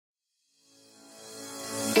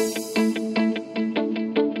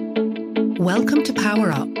Welcome to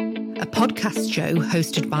PowerUp, a podcast show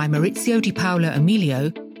hosted by Maurizio Di Emilio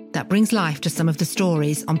that brings life to some of the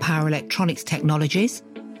stories on power electronics technologies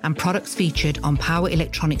and products featured on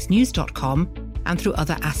PowerElectronicsNews.com and through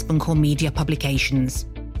other Aspen Core media publications.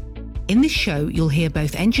 In this show, you'll hear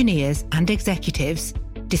both engineers and executives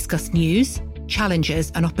discuss news,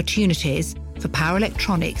 challenges and opportunities for power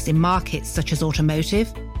electronics in markets such as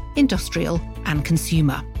automotive, industrial and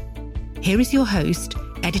consumer. Here is your host,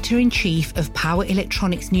 Editor-in-Chief of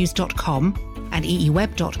PowerElectronicsNews.com and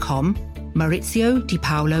EEWeb.com, Maurizio Di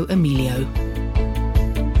Emilio.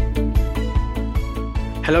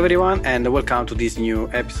 Hello everyone and welcome to this new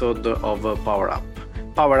episode of PowerUp.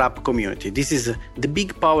 PowerUp community. This is the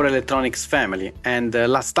big power electronics family, and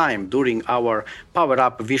last time during our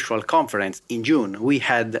PowerUp virtual conference in June we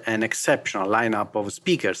had an exceptional lineup of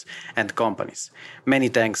speakers and companies. Many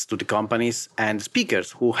thanks to the companies and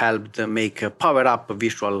speakers who helped make a PowerUp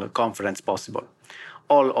virtual conference possible.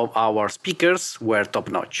 All of our speakers were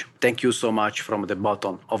top-notch. Thank you so much from the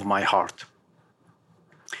bottom of my heart.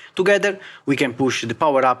 Together, we can push the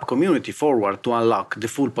PowerUp community forward to unlock the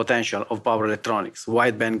full potential of power electronics,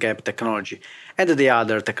 wide bandgap technology, and the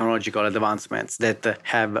other technological advancements that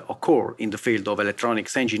have occurred in the field of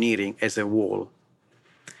electronics engineering as a whole.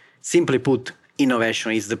 Simply put,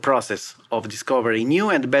 innovation is the process of discovering new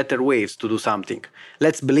and better ways to do something.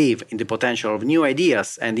 Let's believe in the potential of new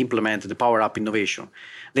ideas and implement the PowerUp innovation.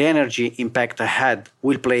 The energy impact ahead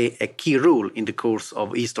will play a key role in the course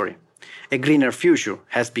of history. A greener future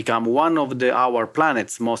has become one of our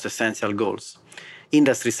planet's most essential goals.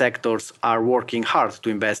 Industry sectors are working hard to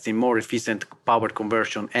invest in more efficient power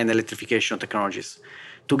conversion and electrification technologies.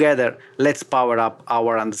 Together, let's power up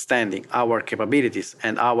our understanding, our capabilities,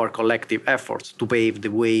 and our collective efforts to pave the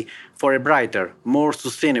way for a brighter, more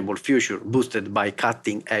sustainable future boosted by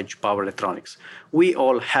cutting-edge power electronics. We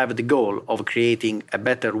all have the goal of creating a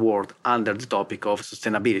better world under the topic of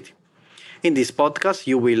sustainability. In this podcast,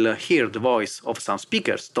 you will hear the voice of some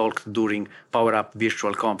speakers talked during PowerUp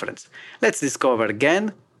virtual conference. Let's discover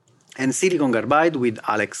GaN and silicon carbide with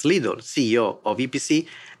Alex Lidow, CEO of EPC,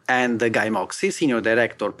 and Guy Moxey, Senior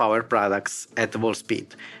Director Power Products at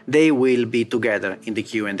Wolfspeed. They will be together in the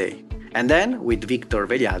Q&A. And then with Victor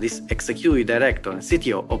Veliadis, Executive Director and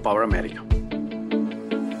CTO of PowerAmerica.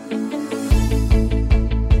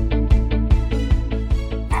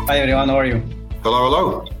 Hi everyone, how are you?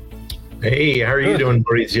 Hello. Hey, how are you doing,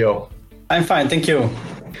 Maurizio? I'm fine, thank you.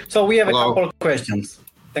 So we have a couple of questions.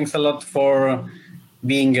 Thanks a lot for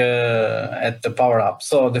being at the PowerUp.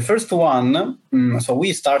 So the first one,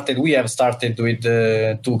 we have started with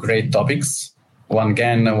two great topics, one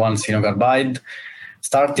GaN, one silicon carbide.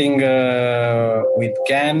 Starting with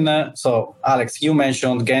GaN. So Alex, you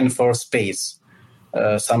mentioned GaN for space.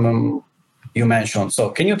 You mentioned.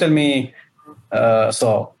 So can you tell me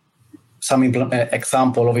some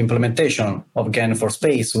example of implementation of GaN for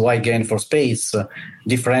space? Why GaN for space?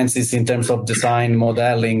 Differences in terms of design,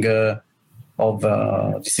 modeling of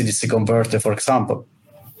DC-DC converter, for example.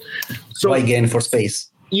 So, why GaN for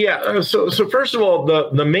space? Yeah. So first of all,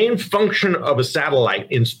 the main function of a satellite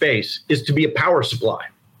in space is to be a power supply.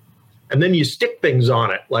 And then you stick things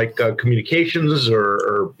on it, like communications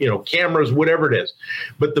or cameras, whatever it is.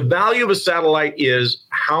 But the value of a satellite is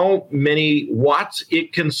how many watts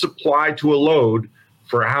it can supply to a load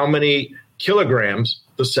for how many kilograms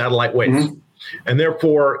the satellite weighs. Mm-hmm. And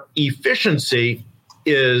therefore, efficiency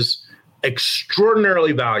is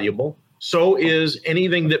extraordinarily valuable. So is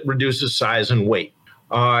anything that reduces size and weight.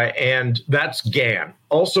 And that's GaN.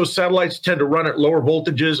 Also, satellites tend to run at lower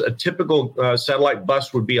voltages. A typical satellite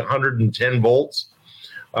bus would be 110 volts.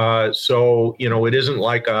 So it isn't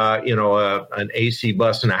like an AC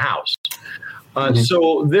bus in a house.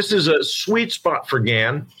 So this is a sweet spot for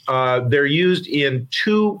GaN. They're used in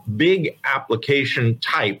two big application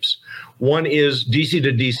types. One is DC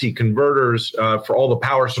to DC converters for all the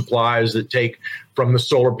power supplies that take from the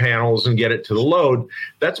solar panels and get it to the load.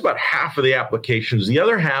 That's about half of the applications. The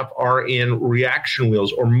other half are in reaction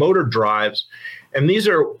wheels or motor drives. And these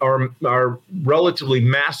are relatively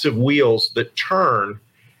massive wheels that turn.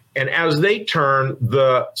 And as they turn,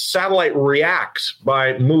 the satellite reacts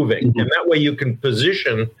by moving. Mm-hmm. And that way you can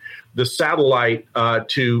position the satellite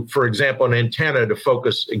to, for example, an antenna to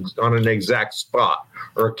focus on an exact spot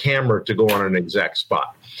or a camera to go on an exact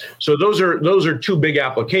spot. So those are two big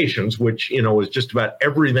applications, which, is just about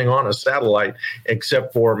everything on a satellite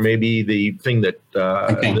except for maybe the thing that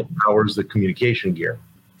powers the communication gear.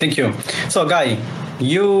 Thank you. So, Guy,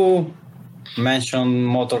 you mentioned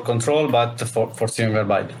motor control, but for silicon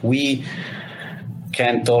carbide, we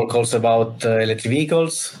can talk also about electric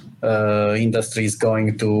vehicles, industry is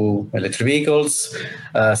going to electric vehicles.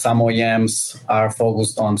 Some OEMs are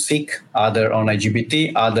focused on SiC, other on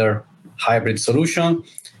IGBT, other hybrid solution.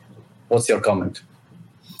 What's your comment?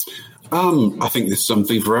 I think there's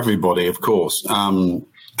something for everybody, of course. And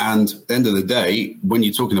at the end of the day, when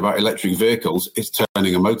you're talking about electric vehicles, it's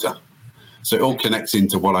turning a motor. So it all connects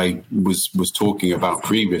into what I was talking about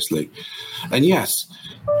previously. And yes,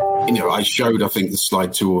 I showed, I think the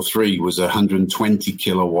slide 2 or 3 was a 120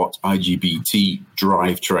 kilowatt IGBT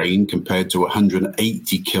drivetrain compared to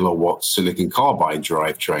 180 kilowatt silicon carbide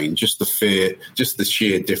drivetrain. Just the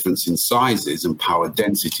sheer difference in sizes and power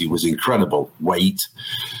density was incredible. Weight,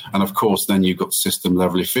 and of course, then you've got system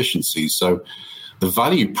level efficiency. So the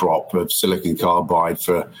value prop of silicon carbide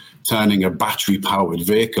for turning a battery powered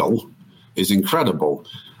vehicle is incredible.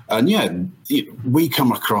 And we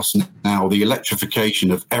come across now the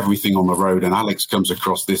electrification of everything on the road, and Alex comes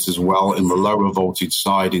across this as well in the lower voltage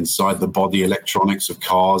side, inside the body electronics of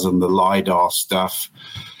cars, and the LiDAR stuff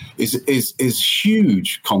is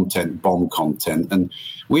huge content, BOM content. And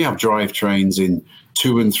we have drivetrains in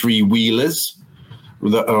 2 and 3 wheelers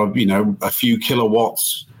that are, a few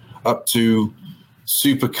kilowatts up to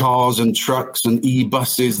supercars and trucks and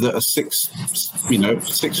e-buses that are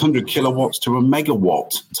 600 kilowatts to a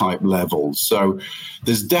megawatt type level. So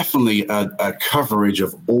there's definitely a coverage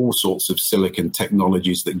of all sorts of silicon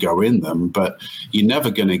technologies that go in them, but you're never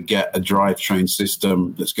going to get a drivetrain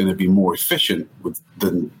system that's going to be more efficient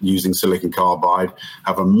than using silicon carbide,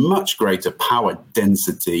 have a much greater power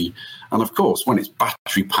density. And of course, when it's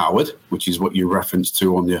battery powered, which is what you referenced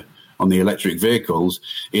to on the electric vehicles,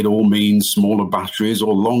 it all means smaller batteries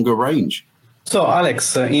or longer range. So,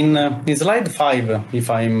 Alex, in slide 5, if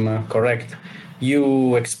I'm correct,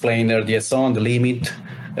 you explained RDS on the limit.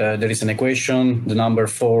 There is an equation. The number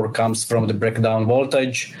 4 comes from the breakdown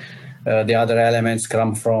voltage. The other elements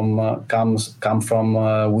come from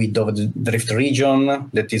width of the drift region,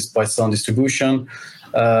 that is Poisson distribution.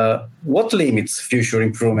 What limits future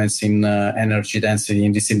improvements in energy density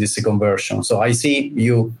in this DC conversion? So I see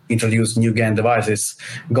you introduce new GaN devices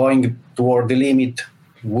going toward the limit,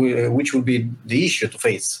 which will be the issue to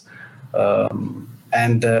face.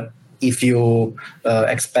 And if you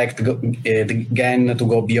expect the GaN to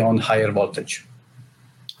go beyond higher voltage.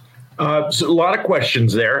 So a lot of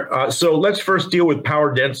questions there. So let's first deal with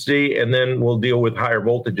power density, and then we'll deal with higher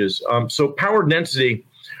voltages. So power density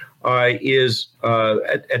is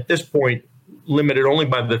at this point limited only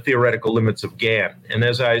by the theoretical limits of GaN. And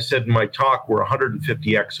as I said in my talk, we're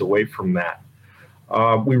 150x away from that.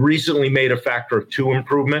 We recently made a factor of 2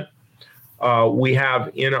 improvement. We have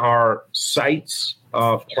in our sights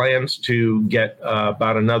plans to get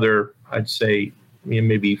about another, I'd say,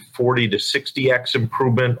 maybe 40 to 60x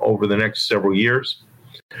improvement over the next several years.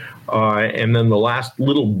 And then the last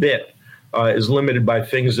little bit is limited by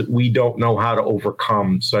things that we don't know how to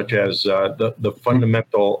overcome, such as the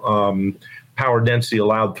fundamental power density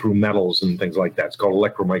allowed through metals and things like that. It's called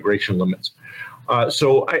electromigration limits.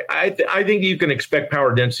 So I think you can expect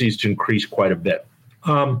power densities to increase quite a bit.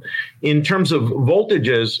 In terms of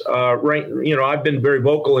voltages, I've been very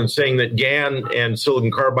vocal in saying that GaN and silicon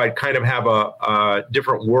carbide kind of have a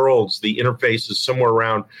different worlds. The interface is somewhere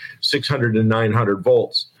around 600 to 900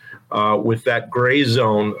 volts. With that gray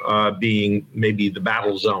zone being maybe the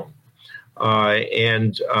battle zone.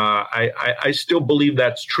 And I still believe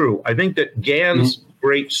that's true. I think that GaN's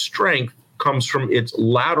great strength comes from its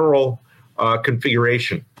lateral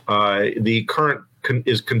configuration. The current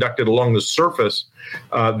is conducted along the surface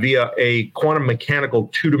via a quantum mechanical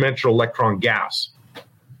 2-dimensional electron gas,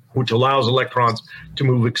 which allows electrons to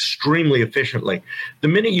move extremely efficiently. The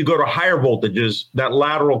minute you go to higher voltages, that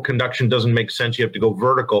lateral conduction doesn't make sense. You have to go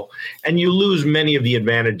vertical, and you lose many of the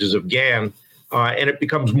advantages of GaN, and it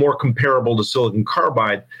becomes more comparable to silicon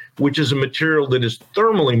carbide, which is a material that is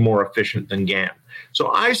thermally more efficient than GaN. So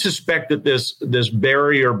I suspect that this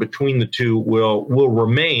barrier between the two will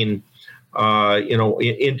remain,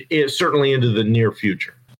 certainly into the near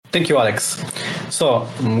future. Thank you, Alex. So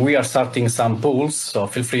we are starting some polls, so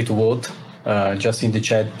feel free to vote just in the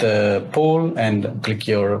chat poll and click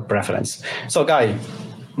your preference. So Guy,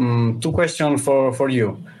 2 questions for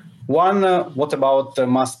you. One, what about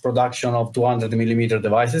mass production of 200 millimeter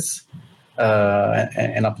devices?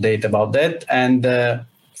 An update about that. And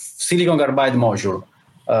silicon carbide module,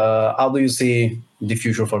 how do you see the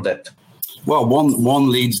future for that? Well, one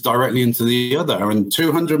leads directly into the other, and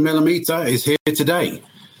 200 millimeter is here today.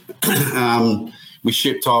 We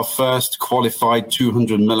shipped our first qualified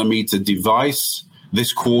 200 millimeter device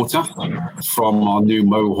this quarter from our new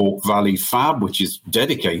Mohawk Valley fab, which is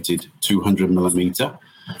dedicated 200 millimeter.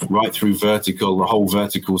 right through vertical, the whole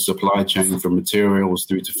vertical supply chain from materials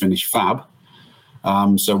through to finished fab.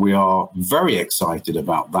 So we are very excited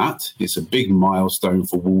about that. It's a big milestone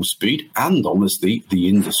for Wolfspeed and honestly the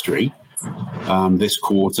industry this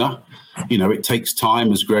quarter. You know, it takes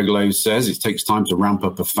time, as Greg Lowe says, it takes time to ramp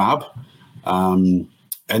up a fab,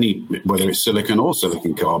 whether it's silicon or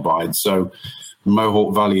silicon carbide. So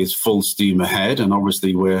Mohawk Valley is full steam ahead, and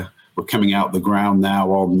obviously we're coming out the ground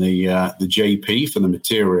now on the JP for the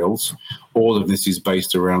materials. All of this is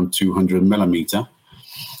based around 200 millimeter.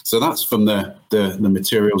 So that's from the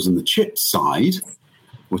materials and the chip side,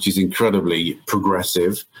 which is incredibly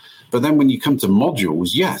progressive. But then when you come to modules,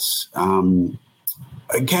 yes,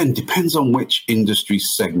 again, depends on which industry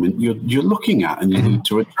segment you're looking at and you need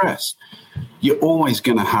to address. You're always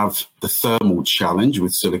going to have the thermal challenge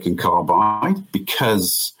with silicon carbide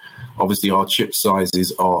because obviously our chip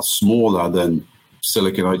sizes are smaller than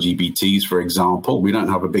silicon IGBTs, for example. We don't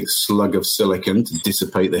have a big slug of silicon to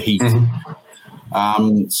dissipate the heat.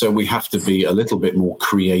 So we have to be a little bit more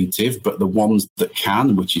creative, but the ones that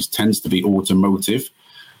can, which tends to be automotive,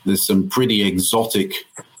 there's some pretty exotic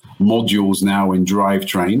modules now in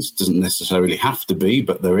drivetrains. Doesn't necessarily have to be,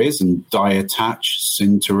 but there is, and die attach,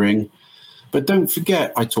 sintering. But don't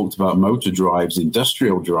forget, I talked about motor drives,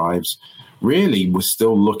 industrial drives. Really, we're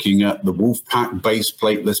still looking at the Wolfpack base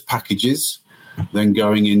plateless packages, then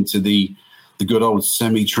going into the good old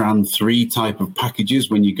Semitran 3 type of packages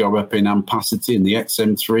when you go up in ampacity, and the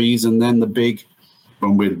XM3s, and then the big,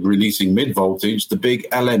 when we're releasing mid-voltage, the big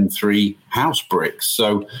LM3 house bricks.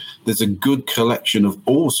 So there's a good collection of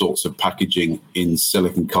all sorts of packaging in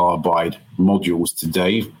silicon carbide modules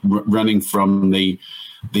today, running from the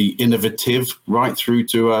innovative right through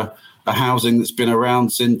to a housing that's been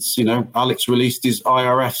around since, Alex released his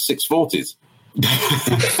IRF 640s.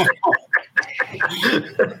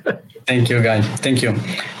 Thank you, guys. Thank you.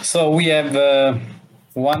 So we have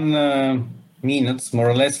 1 minute, more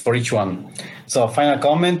or less, for each one. So final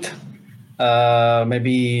comment,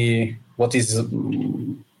 maybe what is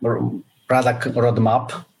product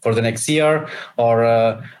roadmap for the next year,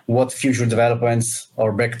 or what future developments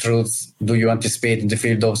or breakthroughs do you anticipate in the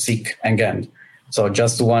field of SiC and GaN? So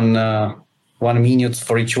just 1 minute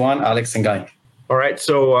for each one, Alex and Guy. All right,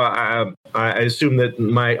 so I assume that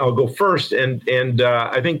I'll go first, and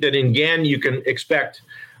I think that in GaN you can expect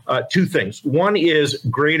 2 things. One is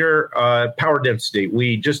greater power density.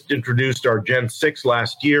 We just introduced our Gen 6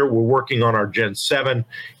 last year. We're working on our Gen 7.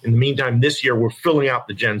 In the meantime, this year we're filling out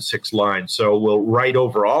the Gen 6 line. So we'll write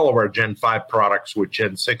over all of our Gen 5 products with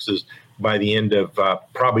Gen 6s by the end of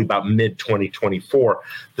probably about mid-2024.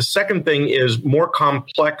 The second thing is more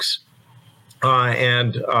complex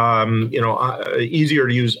easier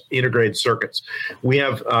to use integrated circuits. We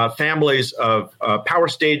have families of power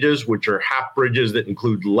stages, which are half bridges that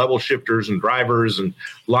include level shifters and drivers and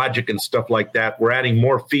logic and stuff like that. We're adding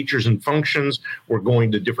more features and functions. We're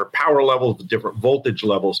going to different power levels, to different voltage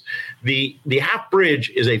levels. The half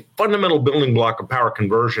bridge is a fundamental building block of power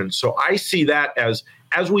conversion. So I see that as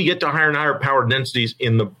we get to higher and higher power densities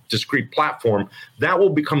in the discrete platform, that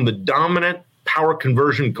will become the dominant power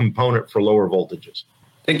conversion component for lower voltages.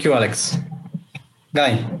 Thank you, Alex.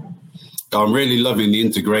 Guy. I'm really loving the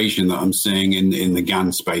integration that I'm seeing in the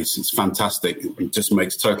GaN space. It's fantastic. It just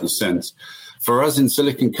makes total sense. For us in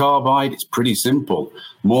silicon carbide, it's pretty simple.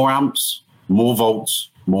 More amps, more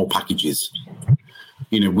volts, more packages.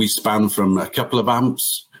 We span from a couple of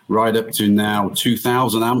amps right up to now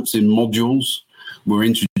 2,000 amps in modules. We're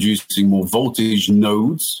introducing more voltage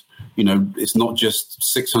nodes. It's not just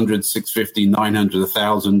 600, 650, 900,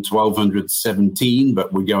 1,000, 1,200, 17,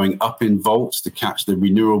 but we're going up in volts to catch the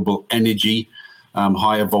renewable energy,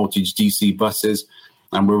 higher voltage DC buses.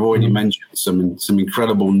 And we've already mentioned some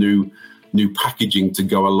incredible new packaging to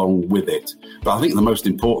go along with it. But I think the most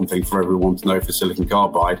important thing for everyone to know for silicon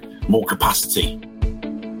carbide, more capacity.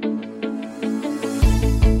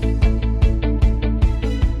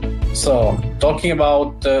 So talking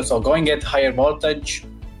about, going at higher voltage,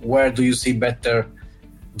 where do you see better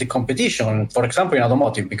the competition? For example, in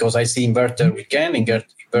automotive, because I see inverter with GaN,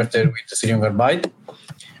 inverter with silicon carbide.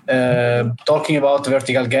 Talking about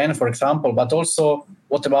vertical GaN, for example, but also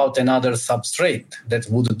what about another substrate that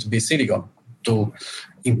wouldn't be silicon to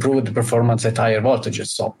improve the performance at higher voltages?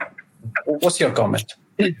 So what's your comment?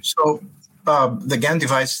 So the GaN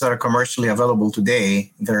devices that are commercially available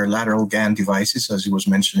today, they're lateral GaN devices, as it was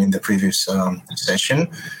mentioned in the previous session.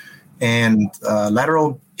 And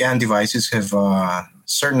lateral GaN devices have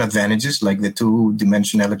certain advantages, like the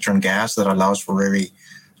 2-dimension electron gas that allows for very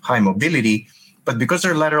high mobility. But because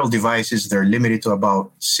they're lateral devices, they're limited to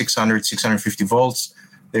about 600, 650 volts.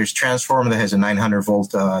 There's transform that has a 900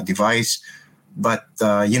 volt device. But,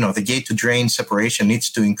 the gate to drain separation needs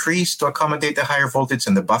to increase to accommodate the higher voltage,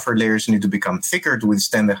 and the buffer layers need to become thicker to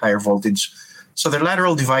withstand the higher voltage. So the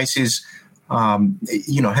lateral devices,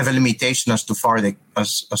 have a limitation as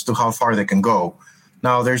to how far they can go.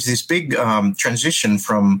 Now, there's this big transition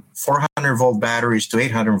from 400 volt batteries to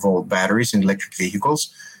 800 volt batteries in electric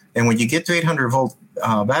vehicles. And when you get to 800 volt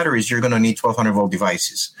batteries, you're going to need 1200 volt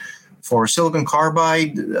devices. For silicon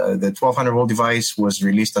carbide, the 1200 volt device was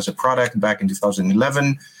released as a product back in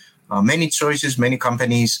 2011. Many choices, many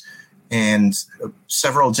companies, and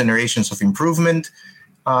several generations of improvement.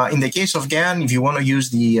 In the case of GaN, if you want to use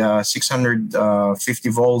the 650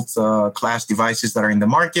 volt class devices that are in the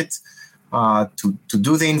market, to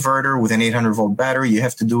do the inverter with an 800 volt battery, you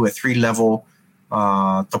have to do a 3-level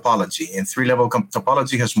topology. And 3-level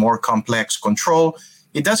topology has more complex control.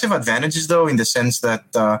 It does have advantages, though, in the sense that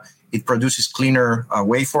it produces cleaner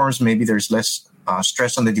waveforms. Maybe there's less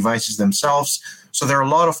stress on the devices themselves. So there are a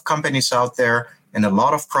lot of companies out there and a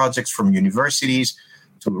lot of projects from universities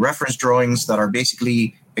to reference drawings that are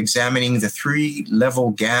basically examining the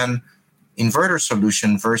 3-level GaN inverter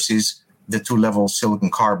solution versus the 2-level silicon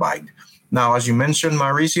carbide. Now, as you mentioned,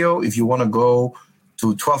 Mauricio, if you want to go to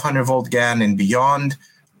 1200 volt GaN and beyond,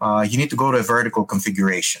 you need to go to a vertical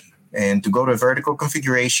configuration. And to go to a vertical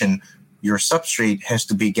configuration, your substrate has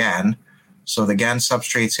to be GaN. So the GaN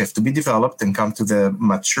substrates have to be developed and come to the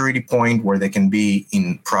maturity point where they can be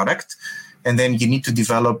in product. And then you need to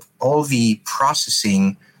develop all the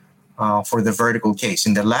processing for the vertical case.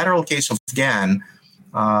 In the lateral case of GaN,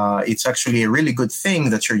 it's actually a really good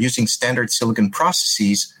thing that you're using standard silicon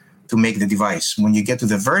processes to make the device. When you get to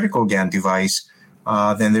the vertical GaN device,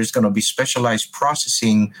 then there's going to be specialized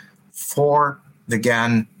processing for the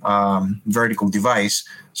GaN vertical device.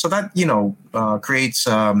 So that, creates,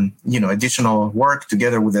 additional work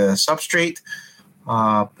together with the substrate.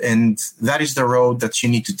 And that is the road that you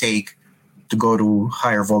need to take to go to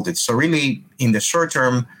higher voltage. So really, in the short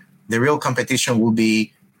term, the real competition will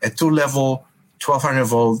be a 2-level 1200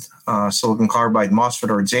 volt silicon carbide MOSFET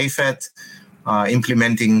or JFET,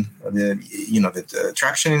 implementing the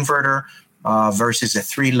traction inverter versus a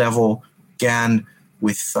 3-level GaN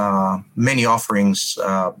with many offerings,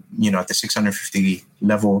 at the 650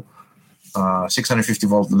 level, 650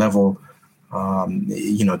 volt level,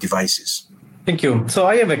 devices. Thank you. So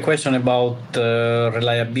I have a question about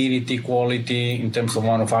reliability, quality in terms of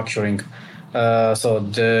manufacturing. So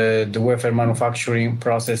the wafer manufacturing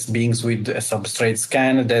process begins with a substrate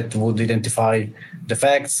scan that would identify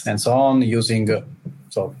defects and so on using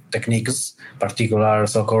techniques, particular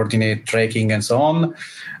coordinate tracking and so on.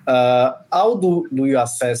 How do you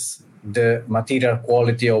assess the material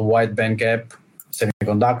quality of wide bandgap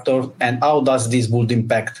semiconductor, and how does this would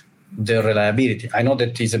impact the reliability? I know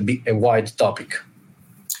that is a wide topic.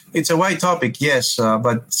 It's a wide topic, yes,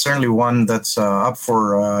 but certainly one that's up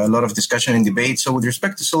for a lot of discussion and debate. So with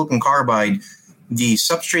respect to silicon carbide, the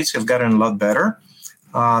substrates have gotten a lot better.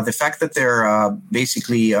 The fact that they're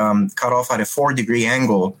basically cut off at a 4-degree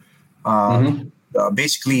angle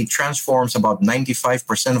basically transforms about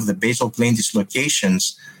 95% of the basal plane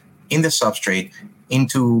dislocations in the substrate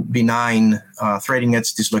into benign threading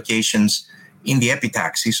edge dislocations in the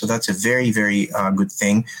epitaxy. So that's a very, very good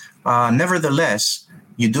thing. Nevertheless,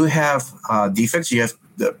 you do have defects. You have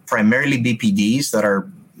primarily BPDs that are,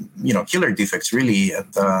 killer defects really at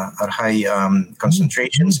high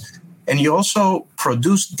concentrations. And you also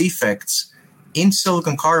produce defects in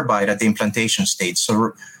silicon carbide at the implantation stage.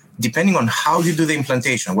 So depending on how you do the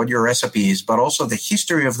implantation, what your recipe is, but also the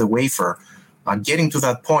history of the wafer, getting to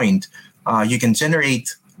that point, you can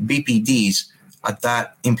generate BPDs at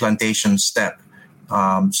that implantation step.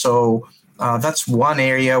 So that's one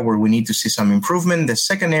area where we need to see some improvement. The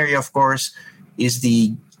second area, of course, is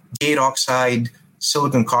the gate oxide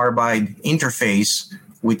silicon carbide interface,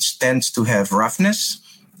 which tends to have roughness.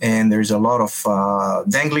 And there's a lot of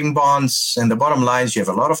dangling bonds. And the bottom line is you have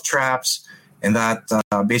a lot of traps, and that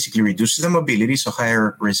basically reduces the mobility, so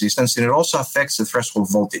higher resistance. And it also affects the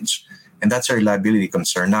threshold voltage. And that's a reliability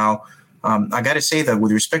concern. Now, I got to say that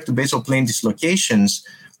with respect to basal plane dislocations,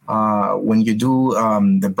 when you do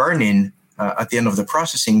the burn-in at the end of the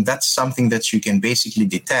processing, that's something that you can basically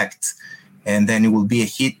detect. And then it will be a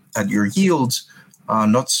hit at your yields,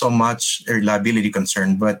 not so much a reliability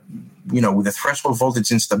concern. But, with the threshold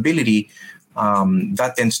voltage instability,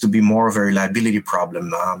 that tends to be more of a reliability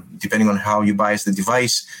problem. Depending on how you bias the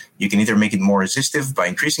device, you can either make it more resistive by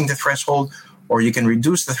increasing the threshold, or you can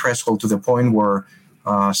reduce the threshold to the point where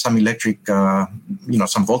some electric,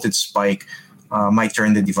 some voltage spike might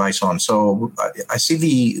turn the device on. So I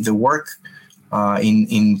see the work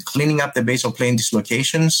in cleaning up the basal plane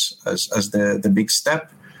dislocations as the big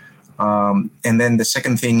step. And then the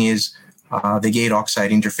second thing is the gate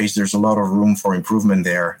oxide interface. There's a lot of room for improvement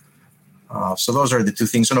there. So those are the two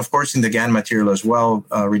things. And of course, in the GaN material as well,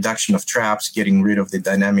 reduction of traps, getting rid of the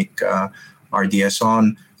dynamic RDS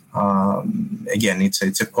on. Again,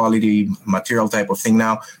 it's a quality material type of thing.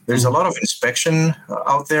 Now, there's a lot of inspection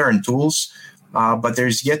out there and tools, but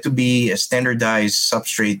there's yet to be a standardized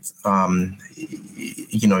substrate,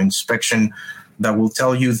 inspection that will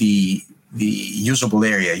tell you the usable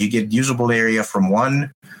area. You get usable area from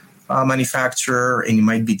one manufacturer, and it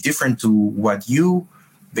might be different to what you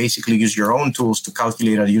basically use your own tools to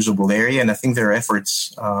calculate a usable area. And I think there are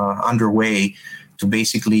efforts underway to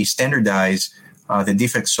basically standardize the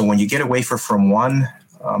defects. So when you get a wafer from one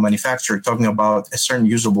manufacturer talking about a certain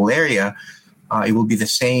usable area, it will be the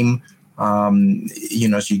same,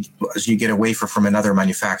 as you get a wafer from another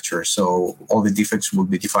manufacturer. So all the defects will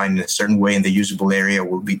be defined in a certain way, and the usable area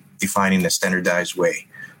will be defined in a standardized way.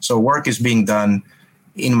 So work is being done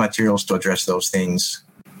in materials to address those things.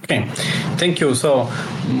 Okay, thank you. So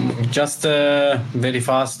just very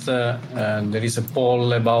fast, there is a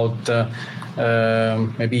poll about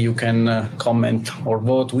maybe you can comment or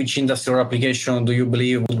vote which industrial application do you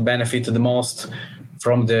believe would benefit the most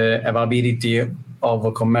from the availability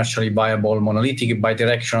of commercially viable monolithic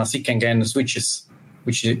bidirectional SiC and GaN switches.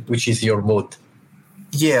 Which is your vote?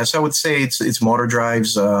 Yes, I would say it's motor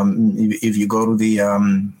drives. If you go to the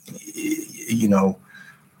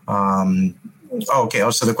okay.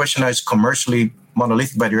 Also, the question is commercially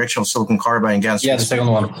monolithic bidirectional silicon carbide and GaN. Yeah, the second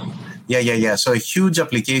one. Yeah. So a huge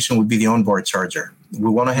application would be the onboard charger. We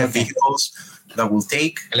want to have vehicles that will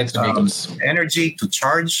take energy to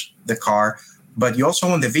charge the car, but you also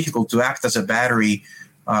want the vehicle to act as a battery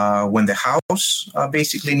when the house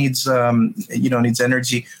basically needs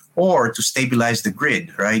energy, or to stabilize the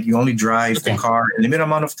grid. Right? You only drive the car a limited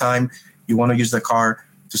amount of time. You want to use the car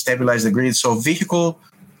to stabilize the grid. So vehicle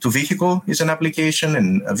to vehicle is an application,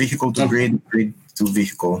 and a vehicle to grid to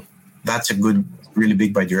vehicle. That's a good, really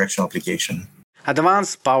big bidirectional application.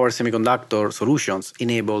 Advanced power semiconductor solutions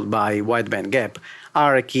enabled by wide bandgap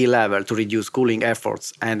are a key lever to reduce cooling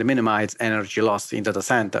efforts and minimize energy loss in data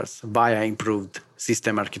centers via improved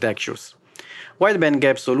system architectures. Wide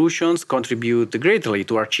bandgap solutions contribute greatly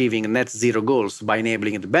to achieving net zero goals by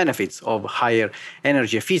enabling the benefits of higher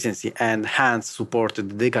energy efficiency and hence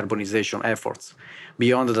supported decarbonization efforts.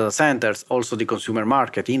 Beyond the data centers, also the consumer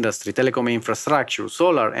market, industry, telecom infrastructure,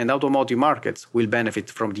 solar and automotive markets will benefit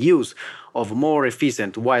from the use of more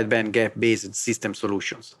efficient wide bandgap based system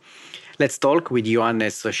solutions. Let's talk with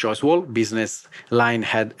Johannes Schoiswohl, Business Line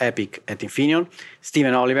Head EPIC at Infineon,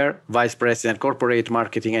 Stephen Oliver, Vice President Corporate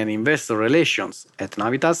Marketing and Investor Relations at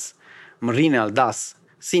Navitas, Mrinal K,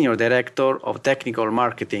 Senior Director of Technical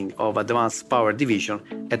Marketing of Advanced Power Division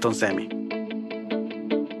at onsemi.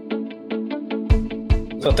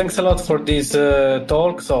 So thanks a lot for this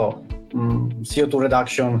talk. So CO2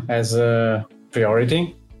 reduction as a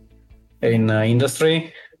priority in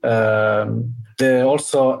industry. The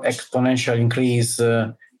also exponential increase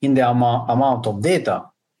in the amount of data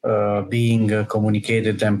being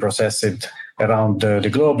communicated and processed around the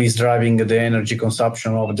globe is driving the energy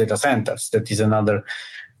consumption of data centers. That is another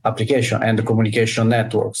application, and the communication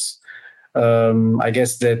networks. I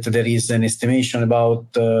guess that there is an estimation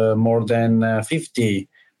about more than 50%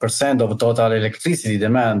 of total electricity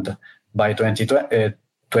demand by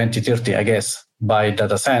 2030, I guess, by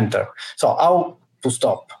data center. So how to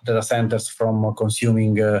stop data centers from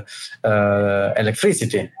consuming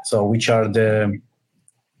electricity? So which are the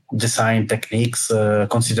design techniques,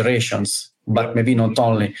 considerations, but maybe not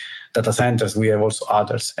only data centers, we have also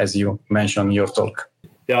others, as you mentioned in your talk.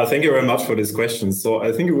 Yeah, thank you very much for this question. So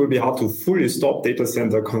I think it will be hard to fully stop data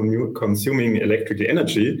center consuming electrical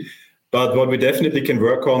energy, but what we definitely can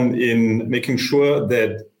work on in making sure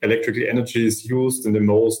that electrical energy is used in the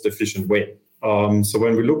most efficient way. So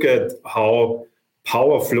when we look at how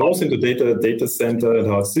power flows into data center and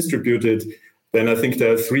how it's distributed, then I think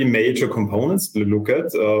there are three major components to look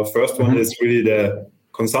at. First one is really the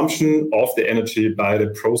consumption of the energy by the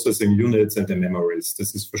processing units and the memories.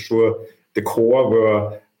 This is for sure the core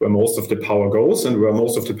where most of the power goes and where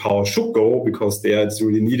most of the power should go, because there it's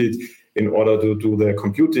really needed in order to do the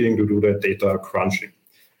computing, to do the data crunching.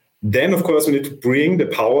 Then, of course, we need to bring the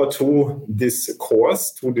power to this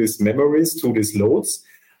cores, to these memories, to these loads.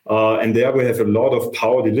 And there we have a lot of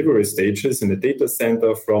power delivery stages in the data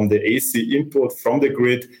center, from the AC input from the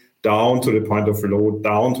grid down to the point of load,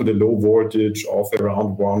 down to the low voltage of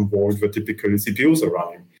around 1 volt where typically CPUs are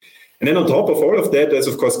running. And then on top of all of that, there's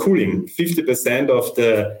of course cooling. 50% of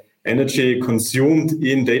the energy consumed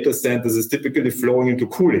in data centers is typically flowing into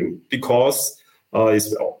cooling because,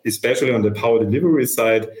 especially on the power delivery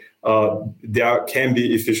side, there can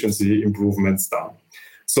be efficiency improvements done.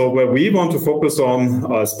 So where we want to focus on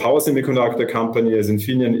as power semiconductor company, as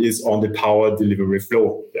Infineon, is on the power delivery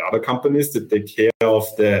flow. The other companies that take care of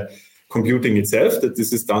the computing itself, that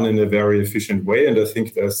this is done in a very efficient way. And I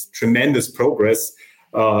think there's tremendous progress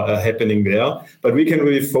happening there. But we can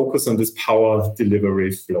really focus on this power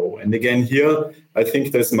delivery flow. And again, here, I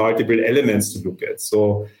think there's multiple elements to look at.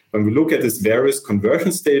 So when we look at these various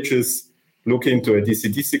conversion stages, look into a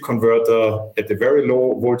DC-DC converter at the very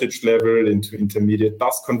low voltage level, into intermediate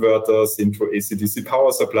bus converters, into AC-DC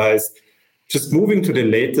power supplies, just moving to the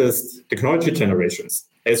latest technology generations.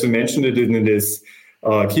 As we mentioned it in this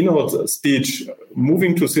keynote speech,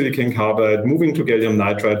 moving to silicon carbide, moving to gallium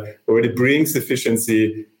nitride already brings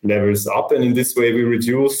efficiency levels up. And in this way, we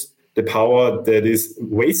reduce the power that is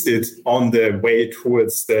wasted on the way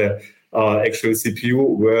towards the actual CPU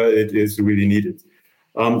where it is really needed.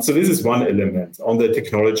 So this is one element on the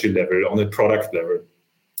technology level, on the product level.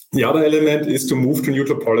 The other element is to move to new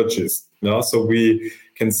topologies. So we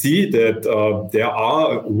can see that there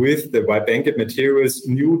are, with the wide bandgap materials,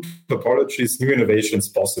 new topologies, new innovations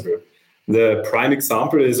possible. The prime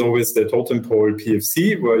example is always the totem pole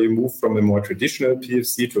PFC, where you move from a more traditional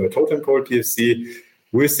PFC to a totem pole PFC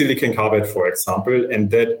with silicon carbide, for example,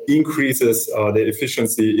 and that increases the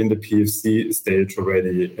efficiency in the PFC stage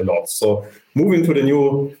already a lot. So moving to the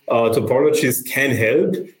new topologies can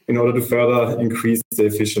help in order to further increase the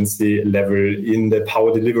efficiency level in the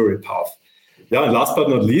power delivery path. Yeah, and last but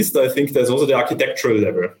not least, I think there's also the architectural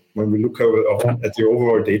level when we look at the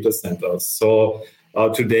overall data centers. So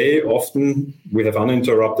today, often we have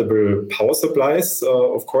uninterruptible power supplies,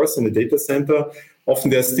 of course, in the data center.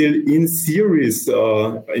 Often they're still in series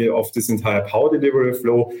of this entire power delivery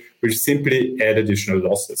flow, which simply add additional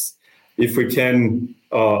losses. If we can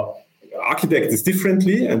architect this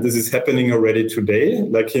differently, and this is happening already today,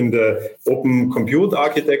 like in the open compute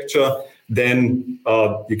architecture, then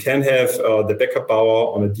you can have the backup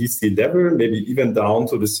power on a DC level, maybe even down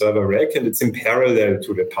to the server rack, and it's in parallel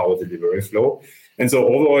to the power delivery flow. And so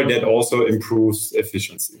overall, that also improves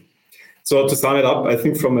efficiency. So to sum it up, I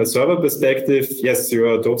think from a server perspective, yes, you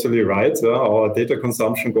are totally right. Our data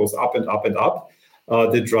consumption goes up and up and up.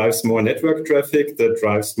 That drives more network traffic, that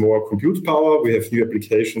drives more compute power. We have new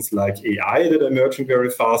applications like AI that are emerging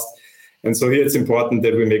very fast. And so here it's important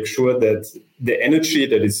that we make sure that the energy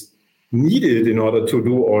that is needed in order to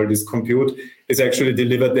do all this compute is actually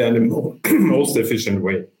delivered there in the most efficient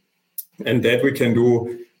way. And that we can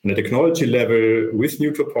do on a technology level with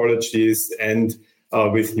new topologies and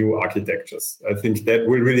with new architectures. I think that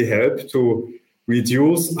will really help to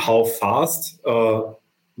reduce how fast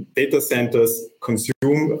data centers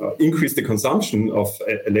increase the consumption of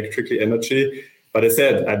electrical energy. But as I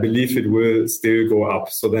said, I believe it will still go up.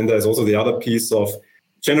 So then there's also the other piece of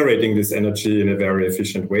generating this energy in a very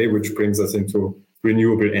efficient way, which brings us into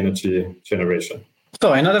renewable energy generation.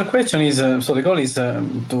 So another question is, so the goal is to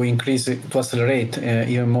accelerate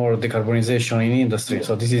even more decarbonization in industry.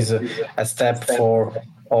 So this is a step for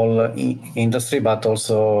all industry, but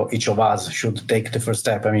also each of us should take the first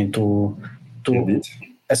step. I mean, to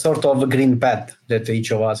a sort of green path that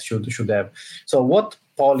each of us should have. So what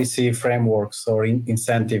policy frameworks or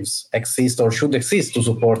incentives exist or should exist to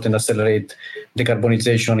support and accelerate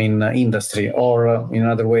decarbonization in industry? Or in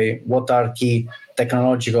another way, what are key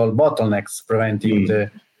technological bottlenecks preventing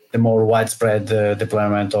the more widespread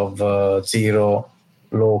deployment of zero,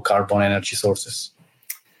 low carbon energy sources?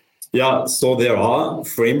 Yeah, so there are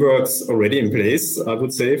frameworks already in place, I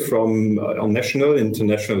would say, from on national,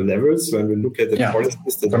 international levels. When we look at the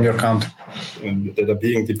policies that are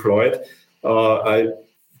being deployed, I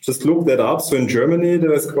just looked that up. So in Germany,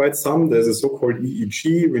 there's quite some. There's a so-called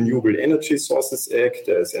EEG, Renewable Energy Sources Act.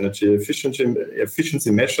 There's energy efficiency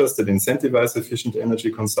measures that incentivize efficient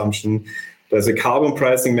energy consumption. There's a carbon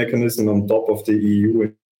pricing mechanism on top of the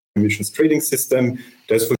EU emissions trading system.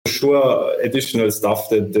 There's for sure additional stuff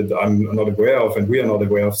that I'm not aware of and we are not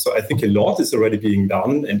aware of. So I think a lot is already being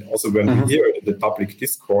done. And also when we hear it in the public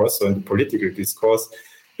discourse or in the political discourse,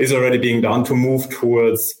 is already being done to move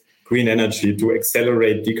towards green energy, to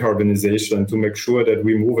accelerate decarbonization, to make sure that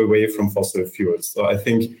we move away from fossil fuels. So I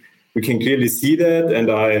think we can clearly see that, and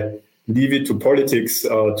I leave it to politics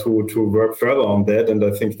to work further on that. And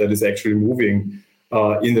I think that is actually moving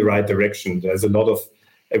in the right direction. There's a lot of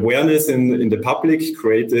awareness in the public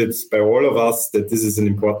created by all of us that this is an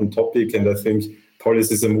important topic, and I think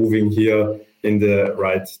policies are moving here in the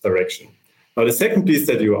right direction. Now, the second piece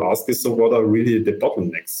that you ask is, so what are really the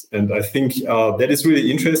bottlenecks? And I think that is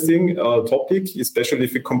really interesting topic, especially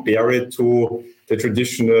if you compare it to the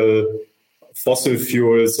traditional fossil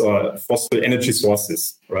fuels or fossil energy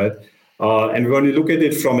sources, right? And when you look at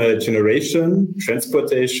it from a generation,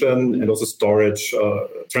 transportation, and also storage,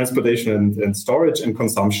 transportation and storage and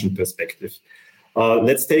consumption perspective.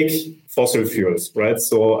 Let's take fossil fuels, right?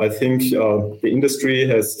 So I think the industry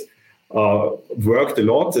has worked a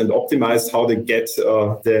lot and optimized how they get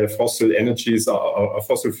the fossil energies,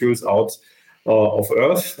 fossil fuels out of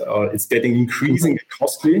Earth. It's getting increasingly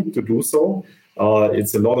costly to do so.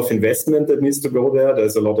 It's a lot of investment that needs to go there.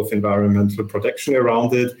 There's a lot of environmental protection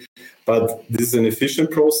around it, but this is an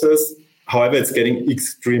efficient process. However, it's getting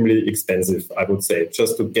extremely expensive, I would say,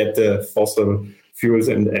 just to get the fossil fuels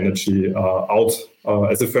and energy out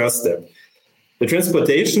as a first step. The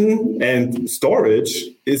transportation and storage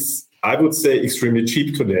is, I would say, extremely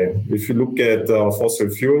cheap today. If you look at fossil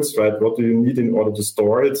fuels, right, what do you need in order to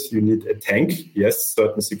store it? You need a tank, yes,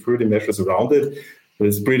 certain security measures around it. But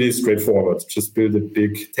it's pretty straightforward. Just build a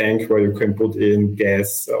big tank where you can put in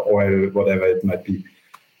gas, oil, whatever it might be.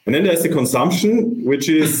 And then there's the consumption, which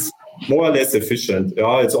is more or less efficient.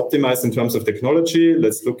 It's optimized in terms of technology.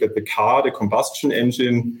 Let's look at the car, the combustion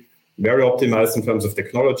engine. Very optimized in terms of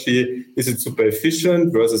technology. Is it super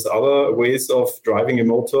efficient versus other ways of driving a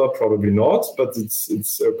motor? Probably not, but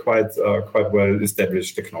it's quite well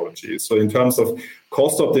established technology. So in terms of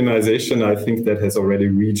cost optimization, I think that has already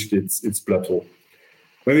reached its plateau.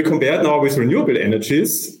 When we compare it now with renewable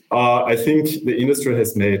energies, I think the industry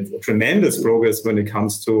has made tremendous progress when it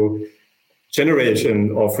comes to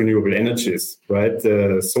generation of renewable energies, right?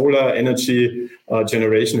 The solar energy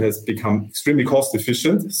generation has become extremely cost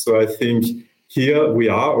efficient. So I think here we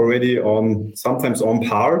are already sometimes on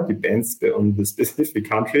par, depends on the specific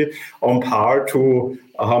country, on par to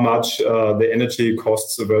how much the energy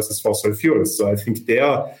costs versus fossil fuels. So I think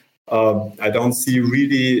there, I don't see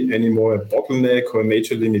really any more a bottleneck or a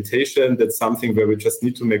major limitation. That's something where we just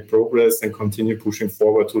need to make progress and continue pushing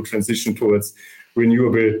forward to transition towards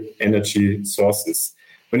renewable energy sources.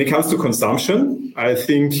 When it comes to consumption, I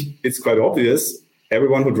think it's quite obvious.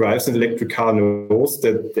 Everyone who drives an electric car knows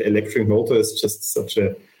that the electric motor is just such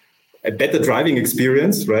a better driving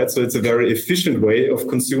experience, right? So it's a very efficient way of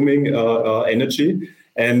consuming energy.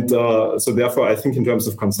 And so therefore, I think in terms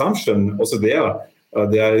of consumption, also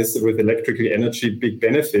there is with electrical energy big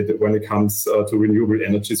benefit when it comes to renewable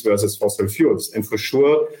energies versus fossil fuels. And for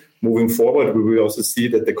sure, moving forward, we will also see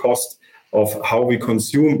that the cost of how we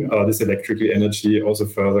consume this electrical energy also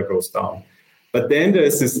further goes down. But then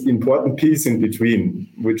there's this important piece in between,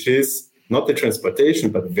 which is not the transportation,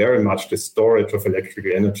 but very much the storage of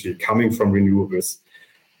electrical energy coming from renewables.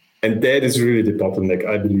 And that is really the bottleneck,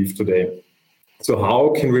 I believe, today. So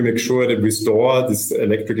how can we make sure that we store this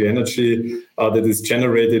electrical energy that is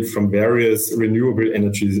generated from various renewable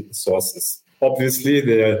energy sources? Obviously,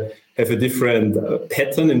 they have a different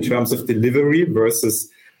pattern in terms of delivery versus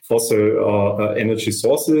fossil energy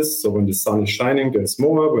sources. So when the sun is shining, there's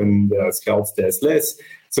more. When there's clouds, there's less.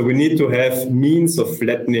 So we need to have means of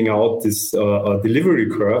flattening out this delivery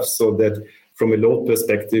curve so that from a load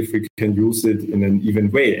perspective, we can use it in an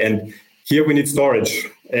even way. And here we need storage.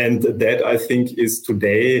 And that, I think, is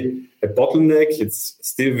today a bottleneck. It's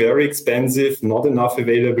still very expensive, not enough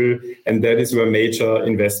available. And that is where major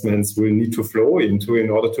investments will need to flow into in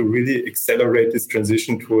order to really accelerate this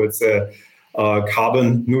transition towards a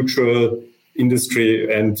carbon neutral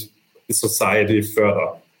industry and society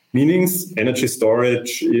further. Meanings, energy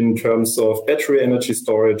storage in terms of battery energy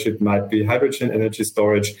storage, it might be hydrogen energy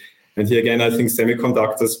storage. And here again, I think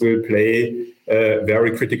semiconductors will play a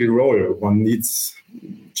very critical role. One needs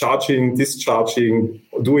charging, discharging,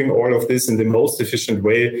 doing all of this in the most efficient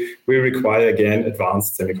way will require, again,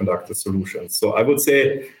 advanced semiconductor solutions. So I would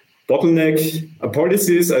say bottleneck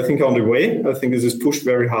policies, I think, are on the way. I think this is pushed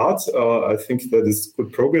very hard. I think that is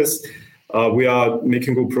good progress. We are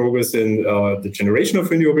making good progress in the generation of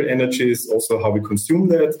renewable energies, also how we consume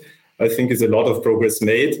that. I think is a lot of progress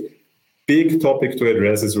made. Big topic to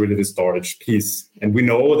address is really the storage piece. And we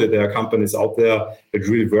know that there are companies out there that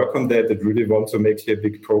really work on that really want to make here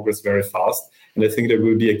big progress very fast. And I think that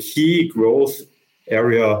will be a key growth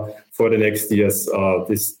area for the next years,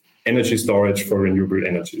 this energy storage for renewable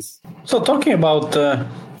energies. So talking about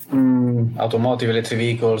automotive, electric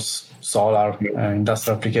vehicles, solar,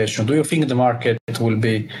 industrial application, do you think the market will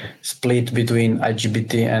be split between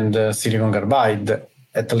IGBT and silicon carbide?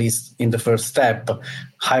 At least in the first step,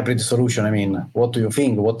 hybrid solution. I mean, what do you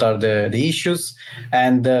think? What are the issues?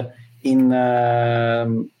 And in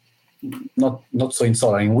not so in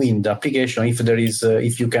solar, in wind application,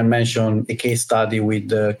 if you can mention a case study with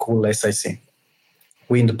the cool SiC,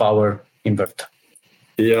 wind power inverter.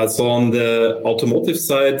 Yeah, so on the automotive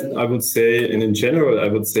side, I would say, and in general, I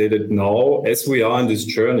would say that now, as we are in this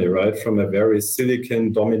journey, right, from a very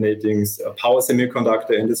silicon-dominating power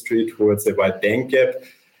semiconductor industry towards a wide bandgap,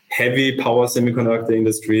 heavy power semiconductor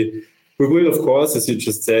industry, we will, of course, as you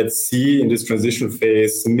just said, see in this transition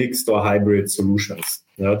phase mixed or hybrid solutions.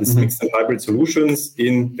 These mixed and hybrid solutions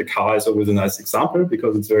in the car is always a nice example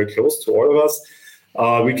because it's very close to all of us.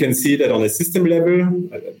 We can see that on a system level,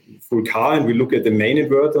 full car, and we look at the main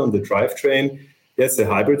inverter on the drivetrain. Yes, a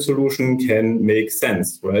hybrid solution can make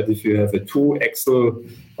sense, right? If you have a two-axle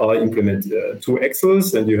two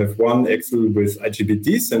axles, and you have one axle with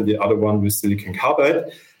IGBTs and the other one with silicon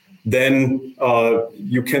carbide, then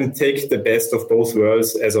you can take the best of both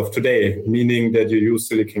worlds as of today, meaning that you use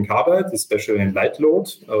silicon carbide, especially in light load.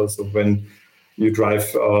 So when you drive,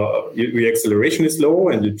 your acceleration is low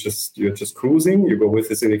and you're just cruising. You go with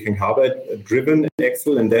the silicon carbide driven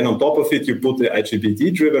axle, and then on top of it, you put the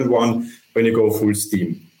IGBT driven one when you go full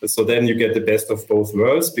steam. So then you get the best of both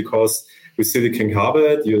worlds, because with silicon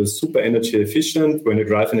carbide, you're super energy efficient. When you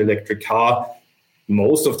drive an electric car,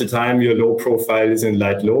 most of the time your low profile is in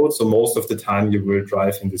light load. So most of the time you will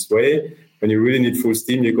drive in this way. When you really need full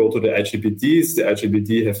steam, you go to the IGBTs. The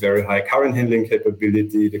IGBT have very high current handling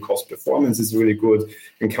capability. The cost performance is really good.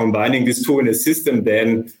 And combining these two in a system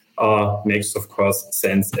then makes, of course,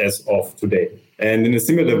 sense as of today. And in a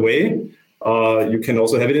similar way, you can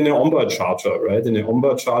also have it in an onboard charger, right? In an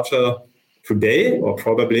onboard charger today, or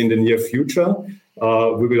probably in the near future,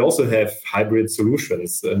 we will also have hybrid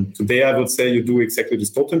solutions. And today, I would say you do exactly this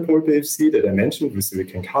totem pole PFC that I mentioned with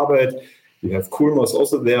silicon carbide. You have CoolMOS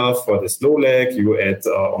also there for the slow lag. You add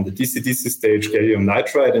on the DC-DC stage gallium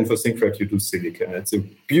nitride, and for SYNCRAC you do silicon. It's a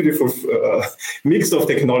beautiful mix of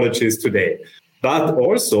technologies today. But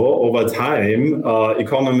also over time,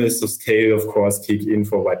 economies of scale, of course, kick in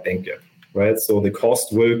for wide bandgap, right? So the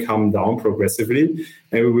cost will come down progressively,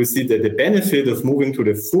 and we will see that the benefit of moving to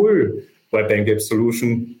the full wide bandgap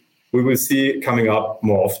solution we will see coming up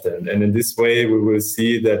more often. And in this way, we will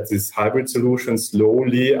see that this hybrid solution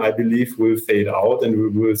slowly, I believe, will fade out, and we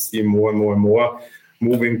will see more and more and more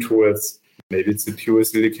moving towards maybe it's a pure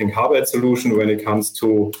silicon carbide solution when it comes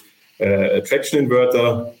to a traction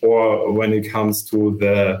inverter, or when it comes to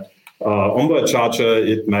the onboard charger,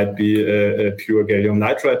 it might be a pure gallium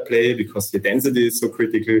nitride play because the density is so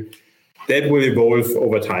critical. That will evolve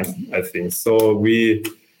over time, I think. So we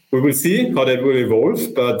will see how that will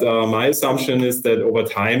evolve, but my assumption is that over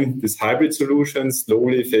time, these hybrid solutions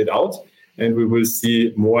slowly fade out, and we will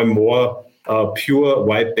see more and more pure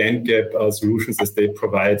wide bandgap solutions as they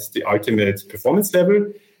provide the ultimate performance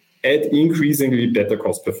level at increasingly better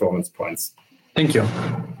cost performance points. Thank you.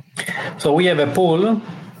 So we have a poll.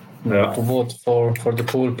 To vote for the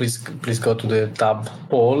poll, please go to the tab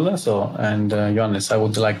poll. So, and Johannes, I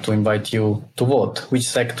would like to invite you to vote. Which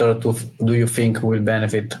sector do you think will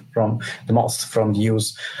benefit from the most from the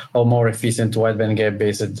use of more efficient wide bandgap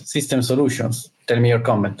based system solutions? Tell me your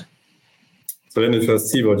comment. So let me first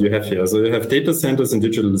see what you have here. So you have data centers and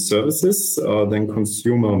digital services, then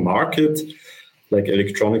consumer market, like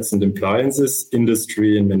electronics and appliances,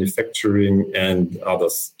 industry and manufacturing, and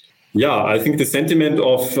others. Yeah, I think the sentiment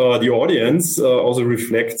of the audience also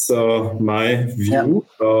reflects my view,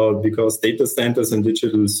 because data centers and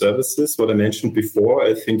digital services, what I mentioned before,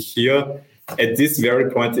 I think here at this very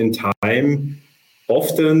point in time,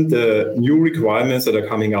 often the new requirements that are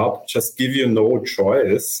coming up just give you no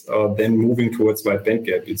choice than moving towards wide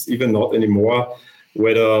bandgap. It's even not anymore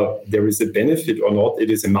whether there is a benefit or not, it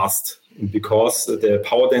is a must. Because the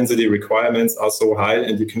power density requirements are so high,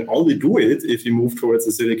 and you can only do it if you move towards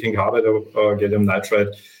a silicon carbide or gallium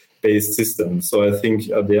nitride based system. So I think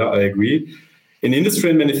there I agree. In industry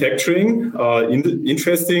and manufacturing,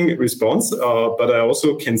 interesting response, but I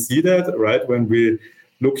also can see that, right, when we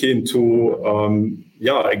look into,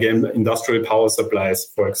 again, industrial power supplies,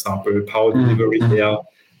 for example, power delivery there,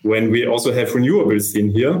 when we also have renewables in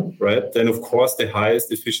here, right, then of course the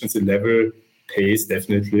highest efficiency level pays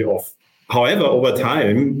definitely off. However, over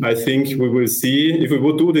time, I think we will see, if we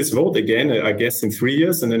would do this vote again, I guess in 3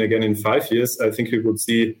 years and then again in 5 years, I think we would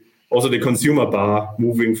see also the consumer bar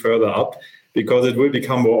moving further up, because it will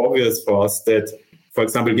become more obvious for us that, for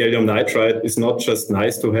example, gallium nitride is not just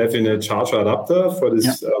nice to have in a charger adapter for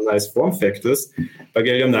these nice form factors, but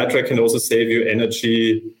gallium nitride can also save you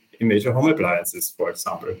energy in major home appliances, for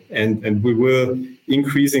example. And we will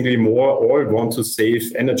increasingly more all want to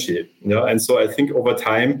save energy. And so I think over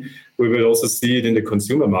time, we will also see it in the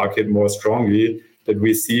consumer market more strongly, that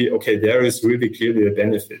we see, okay, there is really clearly a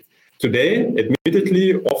benefit. Today,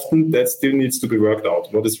 admittedly, often that still needs to be worked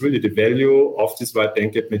out. What is really the value of this wide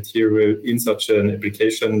bandgap material in such an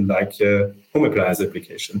application like a home appliance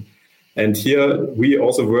application? And here we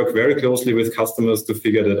also work very closely with customers to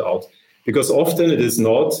figure that out. Because often it is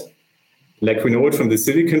not, like we know it from the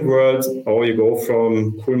silicon world, or you go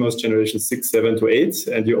from CoolMOS generation 6, 7 to 8,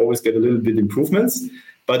 and you always get a little bit improvements.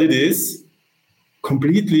 But it is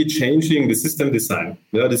completely changing the system design.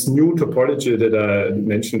 This new topology that I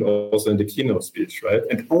mentioned also in the keynote speech, right?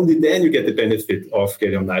 And only then you get the benefit of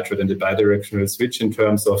gallium nitride and the bidirectional switch in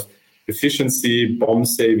terms of efficiency, BOM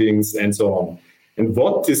savings, and so on. And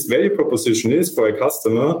what this value proposition is for a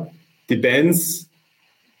customer depends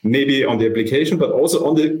maybe on the application, but also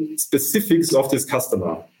on the specifics of this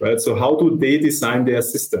customer, right? So how do they design their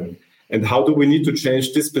system? And how do we need to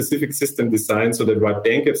change this specific system design so that wide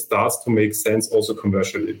bandgap starts to make sense also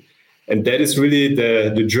commercially? And that is really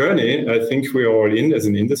the journey I think we are all in as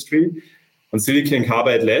an industry. On silicon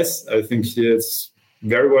carbide less, I think it's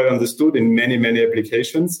very well understood in many, many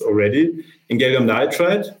applications already. In gallium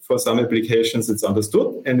nitride, for some applications, it's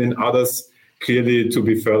understood, and in others, clearly to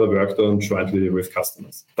be further worked on jointly with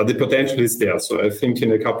customers. But the potential is there. So I think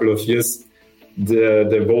in a couple of years,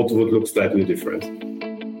 the vote would look slightly different.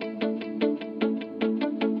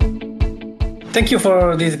 Thank you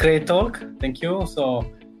for this great talk. Thank you. So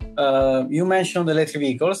you mentioned electric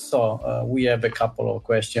vehicles. So we have a couple of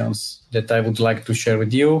questions that I would like to share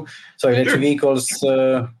with you. So electric vehicles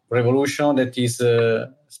revolution that is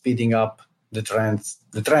speeding up the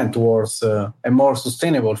trend towards a more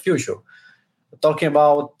sustainable future. Talking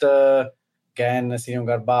about GaN, silicon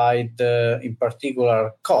carbide, in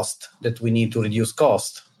particular cost, that we need to reduce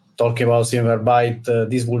cost. Talking about silicon carbide,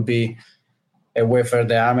 this will be a wafer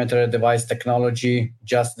diameter device technology,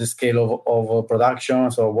 just the scale of production.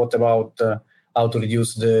 So what about how to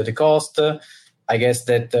reduce the cost? I guess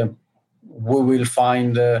that we will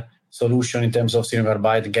find a solution in terms of silicon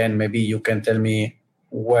carbide. Again, maybe you can tell me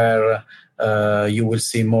where you will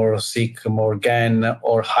see more SiC, more GaN,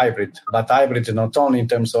 or hybrid. But hybrid not only in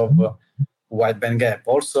terms of wide bandgap,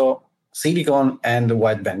 also silicon and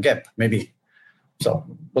wide bandgap, maybe. So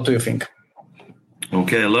what do you think?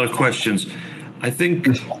 Okay, a lot of questions. I think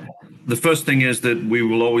the first thing is that we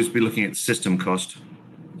will always be looking at system cost.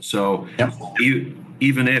 So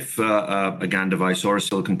even if a GaN device or a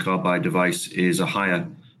silicon carbide device is a higher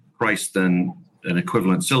price than an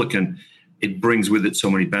equivalent silicon, it brings with it so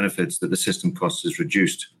many benefits that the system cost is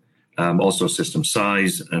reduced. Also system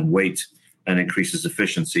size and weight, and increases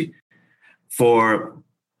efficiency. For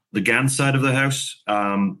the GaN side of the house,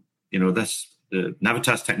 that's the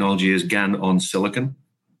Navitas technology is GaN on silicon.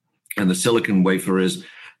 And the silicon wafer is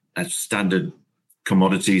a standard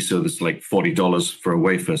commodity, so it's like $40 for a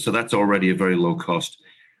wafer. So that's already a very low cost.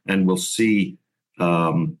 And we'll see,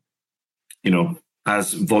 as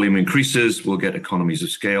volume increases, we'll get economies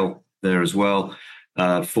of scale there as well.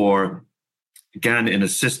 For GaN in a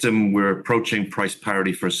system, we're approaching price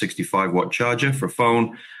parity for a 65-watt charger for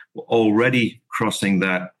phone. We're already crossing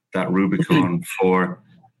that Rubicon for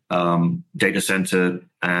data center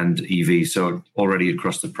and EV, so already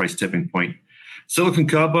across the price tipping point. Silicon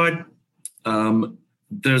carbide,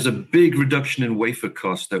 there's a big reduction in wafer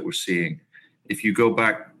cost that we're seeing. If you go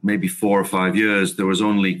back maybe 4 or 5 years, there was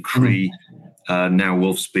only Cree, now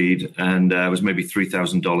Wolfspeed, and it was maybe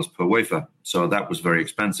 $3,000 per wafer. So that was very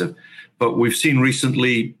expensive. But we've seen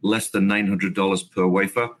recently less than $900 per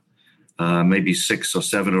wafer, maybe 6 or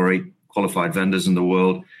 7 or 8 qualified vendors in the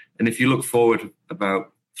world. And if you look forward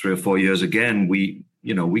about 3 or 4 years again, we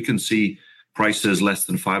can see prices less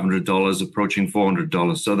than $500, approaching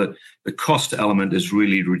 $400. So that the cost element is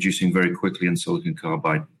really reducing very quickly in silicon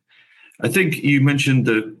carbide. I think you mentioned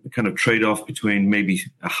the kind of trade-off between maybe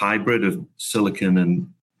a hybrid of silicon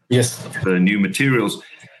and new materials.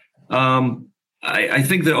 I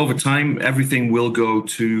think that over time, everything will go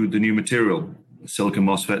to the new material. Silicon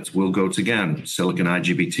MOSFETs will go to GaN. Silicon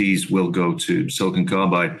IGBTs will go to silicon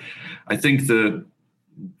carbide. I think the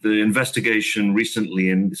investigation recently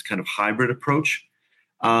in this kind of hybrid approach,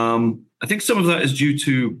 I think some of that is due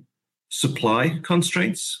to supply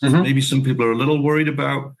constraints. Mm-hmm. Maybe some people are a little worried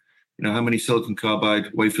about how many silicon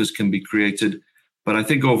carbide wafers can be created. But I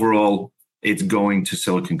think overall, it's going to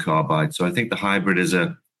silicon carbide. So I think the hybrid is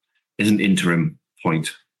an interim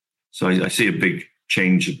point. So I see a big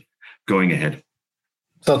change going ahead.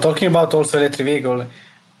 So talking about also electric vehicle,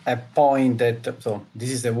 a point that, so this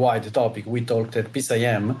is a wide topic. We talked at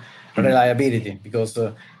PSIM, reliability, because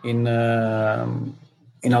in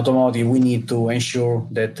in automotive, we need to ensure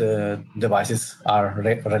that devices are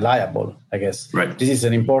reliable, I guess. Right. This is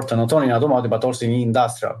an important, not only in automotive, but also in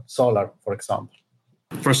industrial, solar, for example.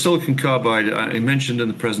 For silicon carbide, I mentioned in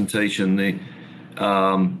the presentation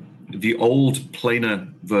the old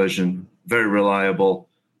planar version, very reliable.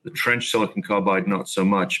 The trench silicon carbide, not so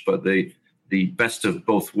much, but the best of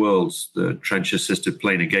both worlds, the trench-assisted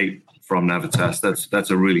planar gate from Navitas, that's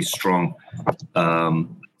a really strong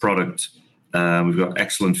product. We've got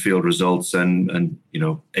excellent field results and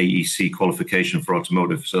AEC qualification for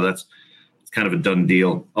automotive. So it's kind of a done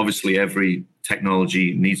deal. Obviously, every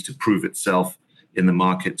technology needs to prove itself in the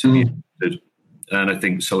market to be adopted. And I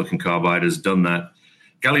think silicon carbide has done that.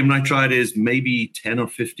 Gallium nitride is maybe 10 or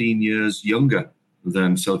 15 years younger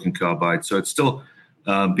than silicon carbide. So it's still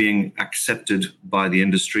being accepted by the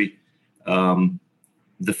industry.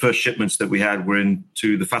 The first shipments that we had were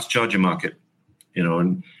into the fast charger market,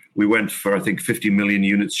 and we went for, I think, 50 million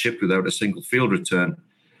units shipped without a single field return.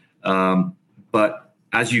 But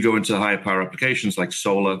as you go into higher power applications like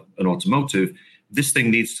solar and automotive, this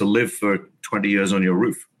thing needs to live for 20 years on your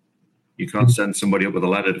roof. You can't send somebody up with a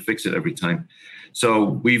ladder to fix it every time. So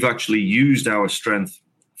we've actually used our strength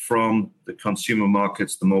from the consumer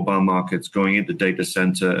markets, the mobile markets, going into data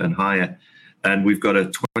center and higher. And we've got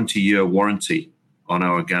a 20-year warranty on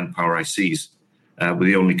our GaN power ICs. We're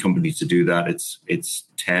the only company to do that. It's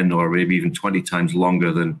 10 or maybe even 20 times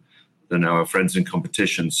longer than our friends in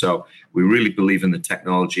competition. So we really believe in the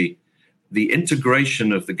technology. The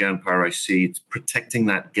integration of the GaN power IC, protecting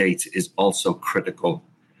that gate, is also critical.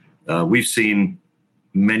 We've seen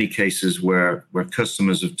many cases where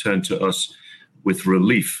customers have turned to us with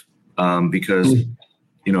relief because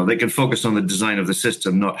they can focus on the design of the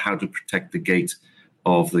system, not how to protect the gate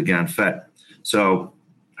of the GaN FET. So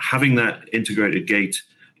having that integrated gate,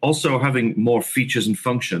 also having more features and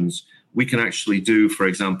functions, we can actually do, for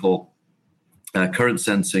example, current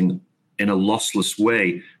sensing in a lossless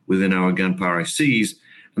way within our GaN power ICs.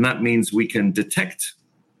 And that means we can detect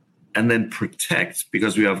and then protect,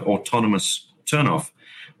 because we have autonomous turnoff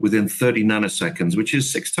within 30 nanoseconds, which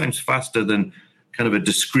is 6 times faster than kind of a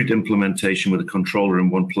discrete implementation with a controller in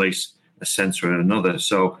one place, a sensor in another.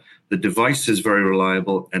 So the device is very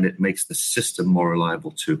reliable, and it makes the system more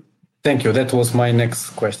reliable too. Thank you. That was my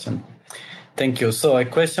next question. Thank you. So a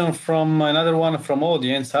question from another one from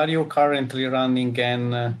audience. Are you currently running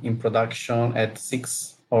GaN in production at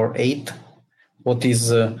 6 or 8? What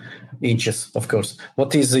is inches, of course?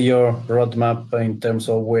 What is your roadmap in terms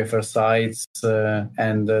of wafer size?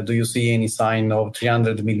 And do you see any sign of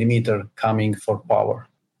 300 millimeter coming for power?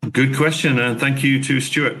 Good question. Thank you to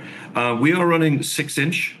Stuart. We are running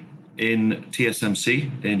 6-inch in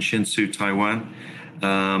TSMC in Hsinchu, Taiwan.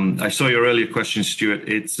 I saw your earlier question, Stuart.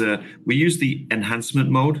 We use the enhancement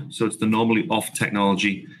mode, so it's the normally off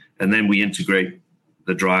technology, and then we integrate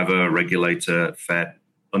the driver, regulator, FET,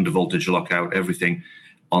 undervoltage lockout, everything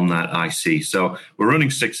on that IC. So we're running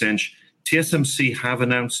 6-inch. TSMC have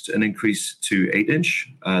announced an increase to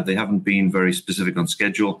 8-inch. They haven't been very specific on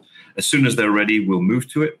schedule. As soon as they're ready, we'll move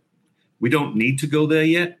to it. We don't need to go there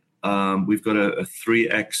yet. We've got a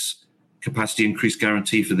 3x capacity increase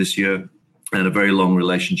guarantee for this year and a very long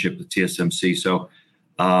relationship with TSMC. So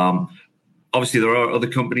obviously there are other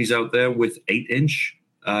companies out there with 8-inch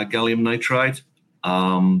gallium nitride.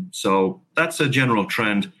 So that's a general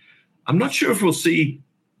trend. I'm not sure if we'll see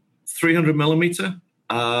 300 millimeter.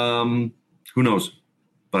 Who knows?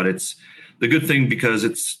 But it's the good thing, because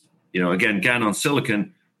it's, again, GaN on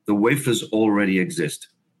silicon, the wafers already exist.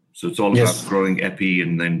 So it's all about growing epi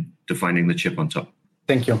and then defining the chip on top.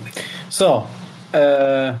 Thank you. So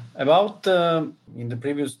about in the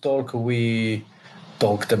previous talk, we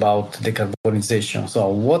talked about decarbonization. So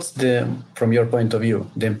what's from your point of view,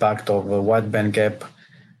 the impact of wide bandgap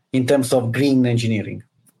in terms of green engineering?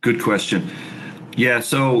 Good question. Yeah,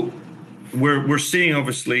 so we're seeing,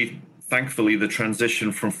 obviously, thankfully, the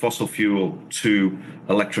transition from fossil fuel to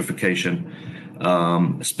electrification,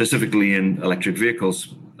 specifically in electric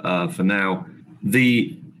vehicles for now.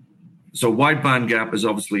 So wide bandgap is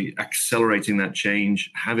obviously accelerating that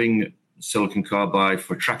change. Having silicon carbide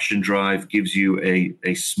for traction drive gives you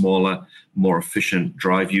a smaller, more efficient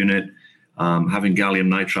drive unit. Having gallium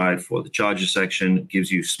nitride for the charger section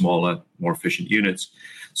gives you smaller, more efficient units.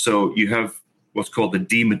 So you have what's called the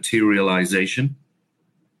dematerialization.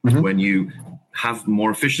 Mm-hmm. When you have more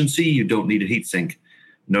efficiency, you don't need a heat sink.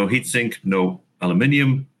 No heat sink, no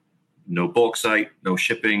aluminium, no bauxite, no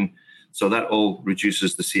shipping. So that all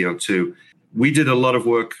reduces the CO2. We did a lot of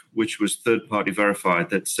work, which was third-party verified,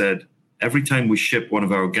 that said every time we ship one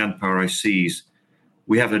of our GaN power ICs,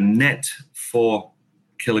 we have a net 4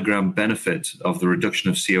 kilogram benefit of the reduction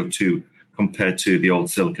of CO2 compared to the old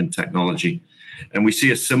silicon technology. And we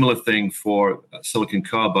see a similar thing for silicon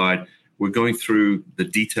carbide. We're going through the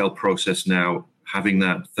detailed process now, having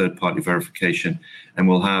that third-party verification, and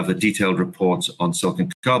we'll have a detailed report on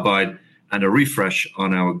silicon carbide and a refresh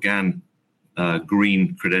on our GaN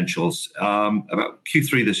green credentials about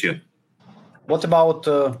Q3 this year. What about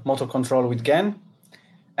motor control with GaN?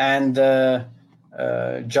 And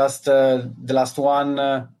just the last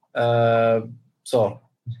one, so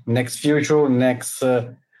next future, next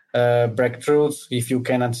breakthroughs, if you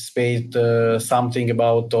can anticipate something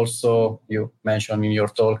about also, you mentioned in your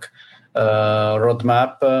talk,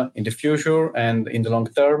 roadmap in the future and in the long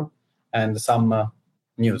term, and some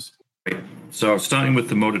news. So starting with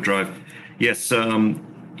the motor drive, yes,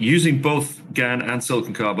 using both GaN and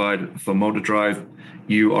silicon carbide for motor drive,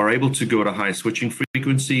 you are able to go to higher switching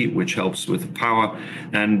frequency, which helps with power.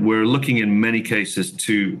 And we're looking in many cases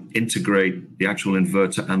to integrate the actual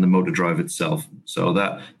inverter and the motor drive itself. So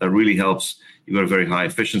that really helps. You've got a very high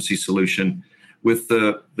efficiency solution. With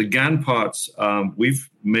the GaN parts, we've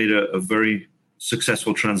made a very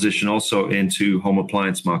successful transition also into home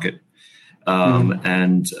appliance market.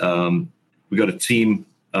 And we've got a team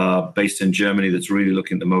based in Germany that's really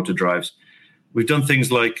looking at the motor drives. We've done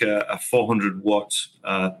things like a 400-watt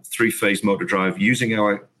three-phase motor drive using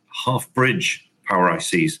our half-bridge power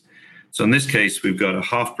ICs. So in this case, we've got a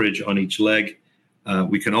half-bridge on each leg.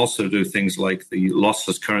 We can also do things like the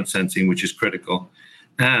lossless current sensing, which is critical,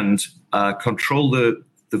 and control the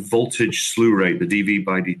voltage slew rate, the dV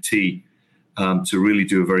by dt, to really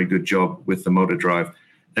do a very good job with the motor drive.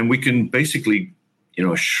 And we can basically,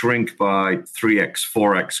 shrink by 3x,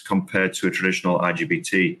 4x compared to a traditional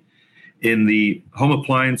IGBT. In the home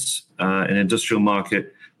appliance and industrial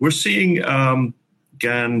market, we're seeing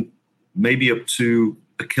GaN maybe up to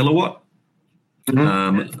a kilowatt.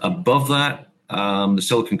 Above that, the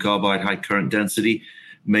silicon carbide high current density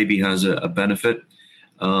maybe has a benefit.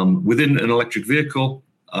 Within an electric vehicle,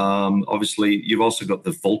 obviously, you've also got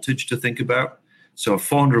the voltage to think about. So a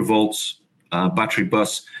 400 volts battery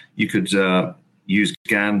bus, you could use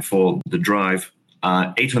GaN for the drive.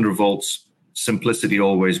 800 volts, simplicity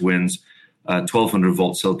always wins. 1200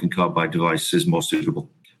 volt silicon carbide device is more suitable.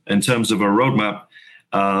 In terms of a roadmap,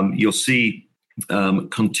 you'll see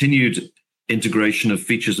continued integration of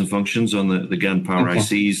features and functions on the GaN power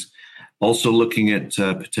ICs. Also looking at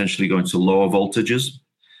potentially going to lower voltages.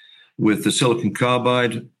 With the silicon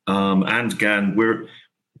carbide and GaN,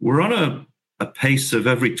 we're on a pace of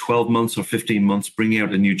every 12 months or 15 months bringing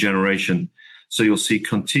out a new generation. So you'll see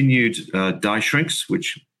continued die shrinks,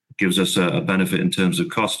 which gives us a benefit in terms of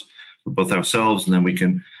cost for both ourselves, and then we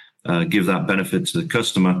can give that benefit to the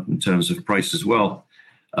customer in terms of price as well.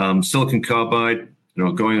 Silicon carbide,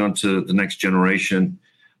 going on to the next generation.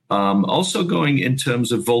 Also going in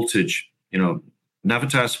terms of voltage,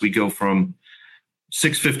 Navitas, we go from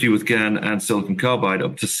 650 with GaN and silicon carbide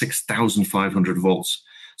up to 6,500 volts.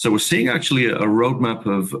 So we're seeing actually a roadmap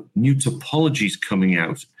of new topologies coming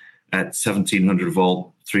out at 1,700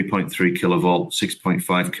 volt, 3.3 kilovolt, 6.5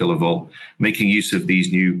 kilovolt, making use of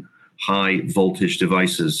these new high voltage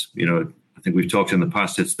devices. I think we've talked in the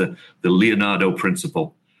past, it's the Leonardo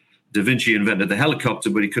principle. Da Vinci invented the helicopter,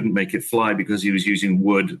 but he couldn't make it fly because he was using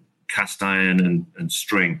wood, cast iron, and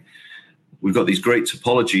string. We've got these great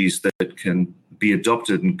topologies that can be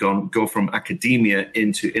adopted and go from academia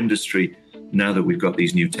into industry now that we've got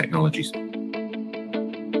these new technologies.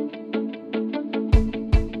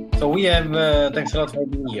 So we have, thanks a lot for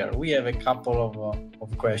being here. We have a couple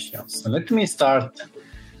of questions. So let me start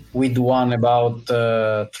with one about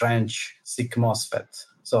trench SiC MOSFET.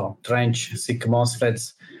 So trench SiC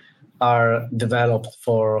MOSFETs are developed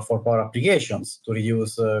for power applications to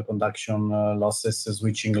reduce conduction losses,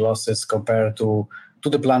 switching losses compared to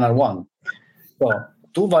the planar one. So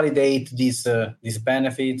to validate these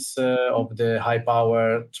benefits of the high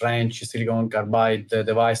power trench silicon carbide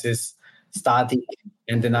devices, static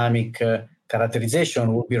and dynamic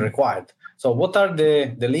characterization will be required. So what are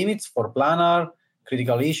the limits for planar,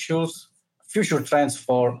 critical issues, future trends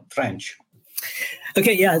for trench?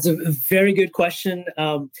 Okay, yeah, it's a very good question.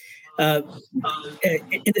 The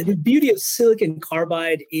beauty of silicon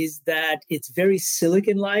carbide is that it's very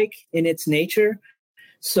silicon-like in its nature.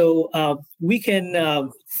 So we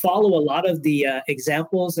can follow a lot of the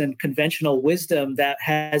examples and conventional wisdom that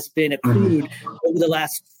has been accrued over the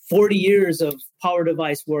last 40 years of power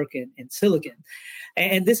device work in silicon.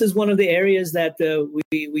 And this is one of the areas that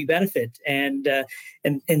we benefit. And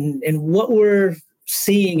what we're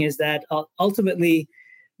seeing is that ultimately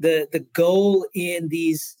the goal in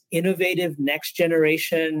these innovative next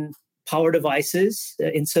generation power devices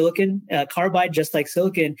in silicon carbide, just like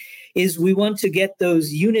silicon, is we want to get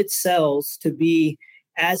those unit cells to be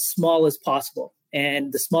as small as possible.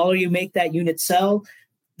 And the smaller you make that unit cell,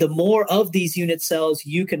 the more of these unit cells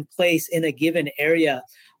you can place in a given area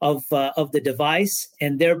of the device,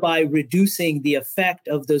 and thereby reducing the effect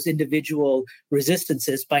of those individual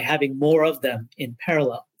resistances by having more of them in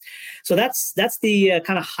parallel. So that's the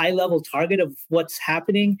kind of high level target of what's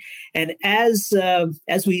happening. And as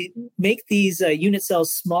we make these unit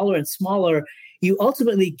cells smaller and smaller, you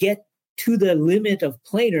ultimately get to the limit of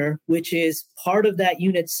planar, which is part of that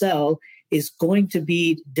unit cell is going to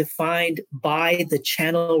be defined by the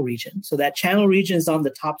channel region. So that channel region is on the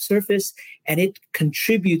top surface, and it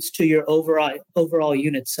contributes to your overall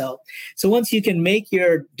unit cell. So once you can make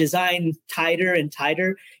your design tighter and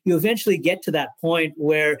tighter, you eventually get to that point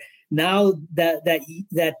where now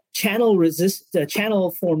that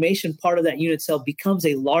channel formation part of that unit cell becomes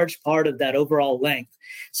a large part of that overall length.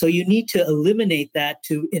 So you need to eliminate that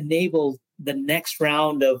to enable the next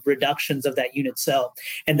round of reductions of that unit cell.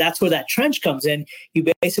 And that's where that trench comes in. You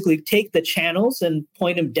basically take the channels and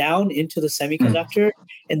point them down into the semiconductor,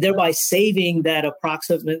 and thereby saving that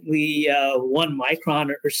approximately 1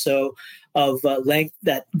 micron or so of length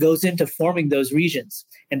that goes into forming those regions.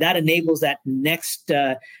 And that enables that next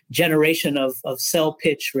generation of cell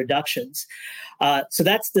pitch reductions. So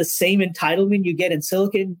that's the same entitlement you get in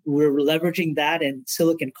silicon. We're leveraging that in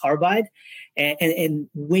silicon carbide. And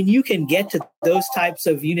when you can get to those types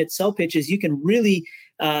of unit cell pitches, you can really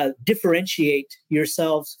differentiate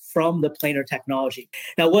yourselves from the planar technology.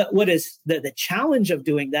 Now, what is the challenge of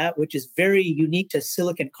doing that, which is very unique to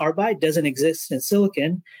silicon carbide, doesn't exist in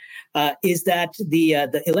silicon, is that the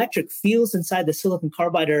electric fields inside the silicon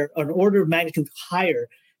carbide are an order of magnitude higher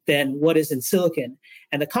than what is in silicon.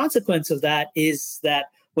 And the consequence of that is that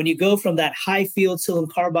when you go from that high field silicon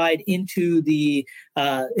carbide into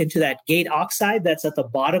that gate oxide that's at the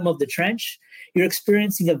bottom of the trench, you're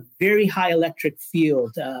experiencing a very high electric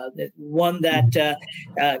field, one that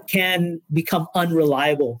can become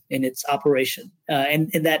unreliable in its operation. And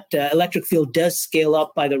that electric field does scale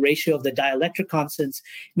up by the ratio of the dielectric constants,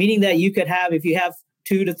 meaning that you could have, if you have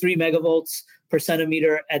 2 to 3 megavolts per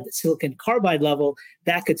centimeter at the silicon carbide level,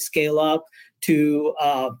 that could scale up to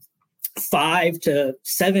 5 to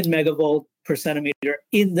 7 megavolt per centimeter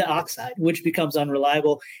in the oxide, which becomes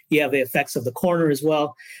unreliable. You have the effects of the corner as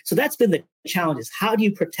well. So that's been the challenge, is how do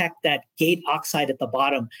you protect that gate oxide at the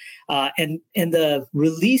bottom? And the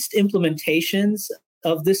released implementations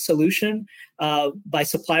of this solution by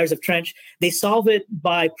suppliers of trench, they solve it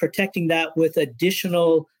by protecting that with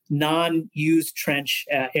additional non-used trench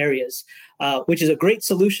areas, which is a great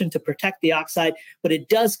solution to protect the oxide, but it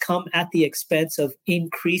does come at the expense of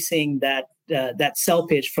increasing that cell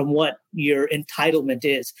pitch from what your entitlement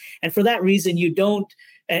is. And for that reason, you don't,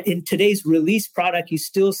 in today's release product, you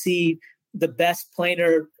still see the best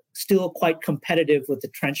planar still quite competitive with the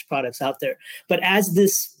trench products out there. But as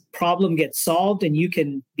this problem gets solved and you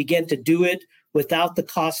can begin to do it without the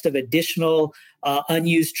cost of additional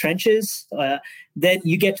unused trenches, then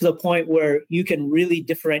you get to the point where you can really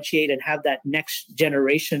differentiate and have that next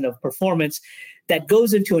generation of performance that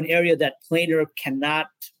goes into an area that planar cannot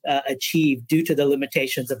achieve due to the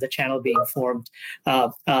limitations of the channel being formed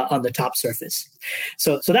on the top surface.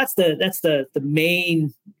 So that's the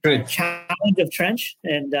main challenge of trench,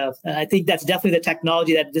 and I think that's definitely the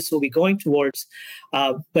technology that this will be going towards.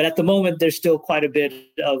 But at the moment, there's still quite a bit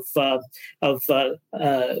of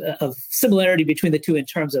similarity between the two in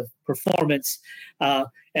terms of performance. But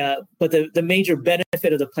the major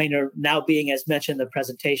benefit of the planar now being, as mentioned in the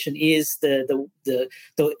presentation, is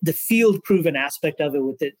the field proven aspect of it,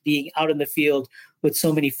 with it being out in the field with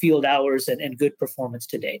so many field hours and good performance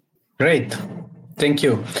to date. Great. Thank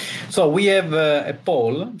you. So we have a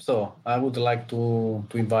poll. So I would like to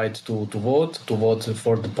invite to vote. To vote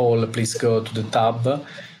for the poll, please go to the tab.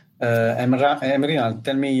 Mrinal,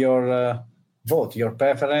 tell me your vote, your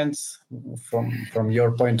preference from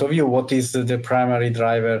your point of view. What is the primary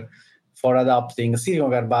driver for adopting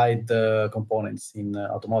silicon carbide components in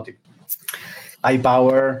automotive? High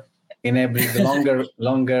power, enabling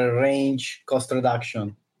longer range, cost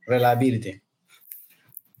reduction, reliability.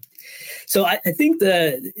 So I think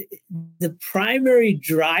the primary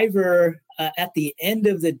driver at the end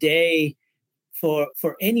of the day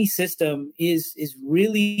for any system is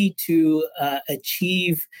really to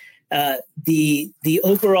achieve the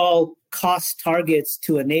overall cost targets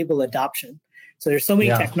to enable adoption. So there's so many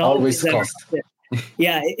technologies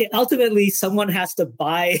that ultimately someone has to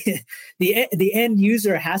buy, the end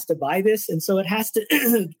user has to buy this, and so it has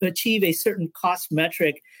to achieve a certain cost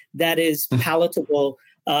metric that is palatable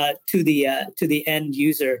to the end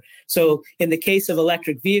user. So in the case of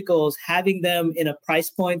electric vehicles, having them in a price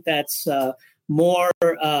point that's more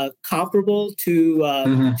comparable to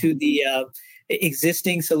the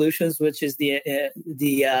existing solutions, which is the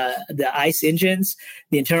ICE engines,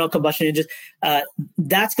 the internal combustion engines.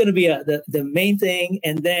 That's going to be the main thing,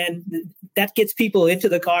 and then that gets people into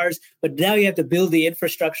the cars. But now you have to build the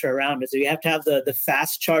infrastructure around it. So you have to have the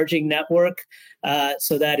fast charging network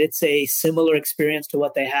so that it's a similar experience to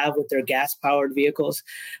what they have with their gas powered vehicles.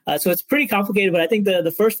 So it's pretty complicated. But I think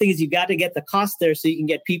the first thing is you got to get the cost there so you can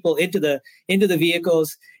get people into the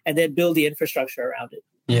vehicles and then build the infrastructure around it.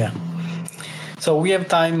 Yeah. So we have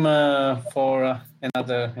time for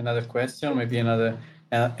another question, maybe another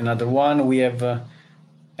one. We have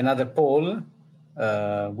another poll.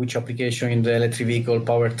 Which application in the electric vehicle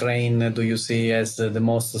powertrain do you see as the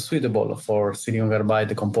most suitable for silicon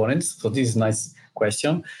carbide components? So this is a nice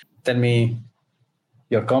question. Tell me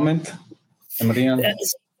your comment, Mrinal.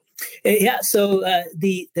 Yeah, so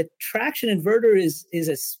the traction inverter is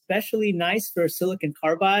especially nice for silicon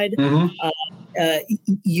carbide,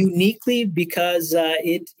 uniquely because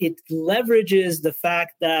it leverages the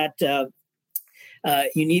fact that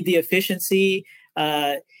you need the efficiency.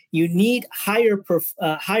 You need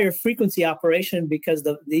higher frequency operation because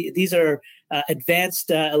these are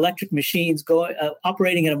advanced electric machines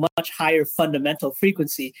operating at a much higher fundamental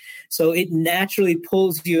frequency. So it naturally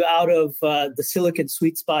pulls you out of the silicon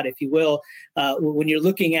sweet spot, if you will. When you're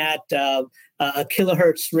looking at a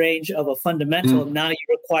kilohertz range of a fundamental, now you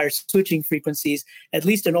require switching frequencies, at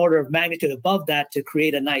least an order of magnitude above that, to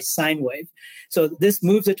create a nice sine wave. So this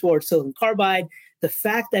moves it towards silicon carbide. The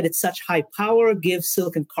fact that it's such high power gives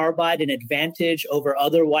silicon carbide an advantage over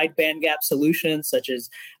other wide bandgap solutions such as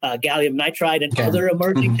gallium nitride and other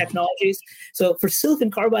emerging technologies. So for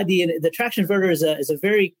silicon carbide, the traction inverter is a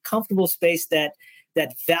very comfortable space that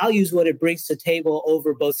values what it brings to the table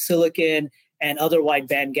over both silicon and other wide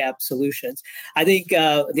bandgap solutions. I think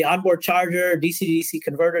the onboard charger, DC-to-DC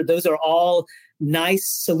converter, those are all nice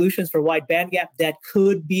solutions for wide bandgap that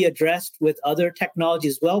could be addressed with other technology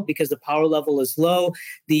as well because the power level is low.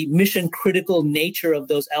 The mission critical nature of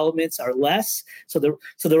those elements are less. So the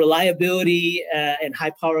reliability and high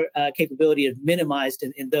power capability is minimized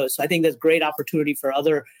in those. So I think there's great opportunity for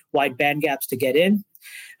other wide bandgaps to get in.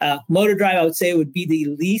 Motor drive, I would say, would be the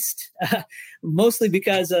least, mostly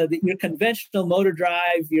because your conventional motor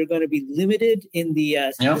drive, you're going to be limited in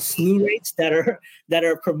the slew rates that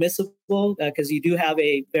are permissible because you do have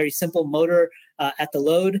a very simple motor at the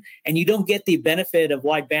load, and you don't get the benefit of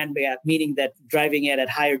wide bandgap, meaning that driving it at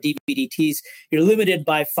higher dB/dTs, you're limited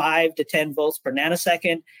by 5 to 10 volts per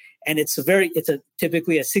nanosecond. And it's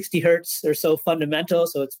typically a 60 hertz or so fundamental,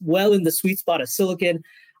 so it's well in the sweet spot of silicon.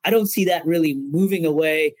 I don't see that really moving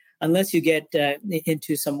away unless you get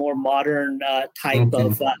into some more modern type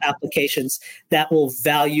of applications that will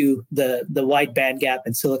value the wide bandgap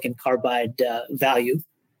and silicon carbide value.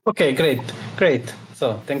 Okay, great.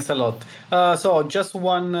 So thanks a lot. So just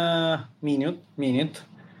 1 minute,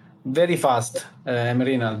 very fast,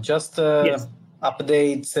 Mrinal. Just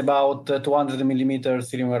updates about 200 millimeter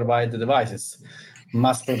silicon carbide devices,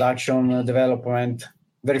 mass production, development,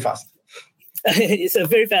 very fast. So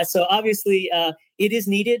very fast. So obviously, it is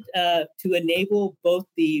needed to enable both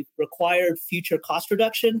the required future cost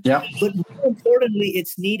reduction, but more importantly,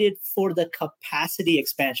 it's needed for the capacity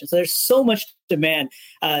expansion. So there's so much demand.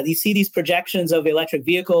 You see these projections of electric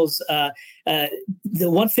vehicles. The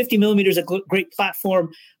 150 millimeter is a great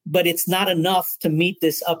platform, but it's not enough to meet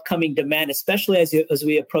this upcoming demand, especially as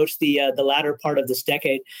we approach the latter part of this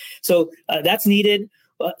decade. So that's needed.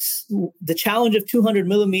 The challenge of 200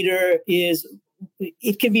 millimeter is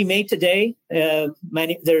it can be made today. There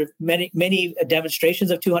are many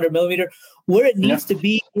demonstrations of 200 millimeter. Where it needs to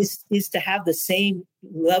be is to have the same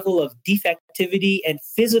level of defectivity and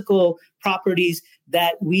physical properties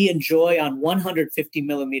that we enjoy on 150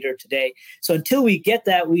 millimeter today. So until we get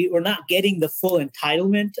that, we're not getting the full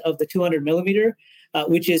entitlement of the 200 millimeter.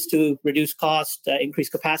 Which is to reduce cost, increase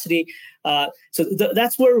capacity. So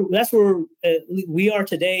that's where we are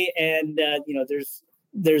today, and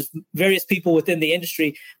there's various people within the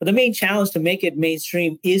industry. But the main challenge to make it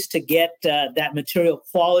mainstream is to get that material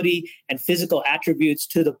quality and physical attributes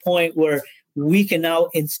to the point where we can now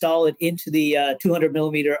install it into the 200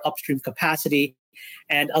 millimeter upstream capacity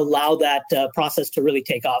and allow that process to really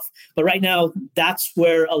take off. But right now, that's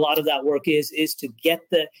where a lot of that work is to get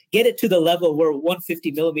it to the level where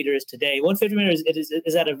 150 millimeter is today. 150 millimeter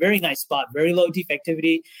is at a very nice spot, very low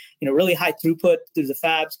defectivity, really high throughput through the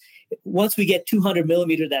fabs. Once we get 200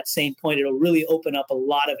 millimeter, that same point, it'll really open up a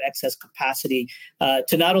lot of excess capacity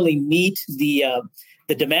to not only meet the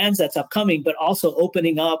the demands that's upcoming, but also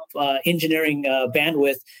opening up engineering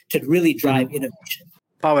bandwidth to really drive innovation.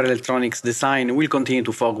 Power electronics design will continue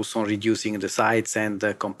to focus on reducing the size and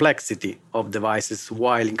the complexity of devices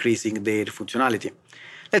while increasing their functionality.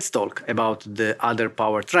 Let's talk about the other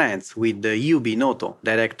power trends with Hubie Noto,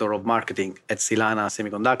 Director of Marketing at Silanna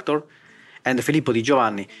Semiconductor, and Filippo Di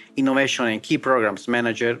Giovanni, Innovation and Key Programs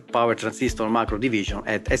Manager, Power Transistor MACRO Division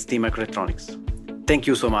at STMicroelectronics. Thank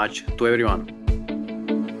you so much to everyone.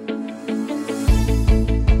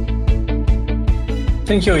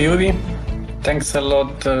 Thank you, Hubie. Thanks a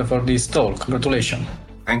lot for this talk. Congratulations.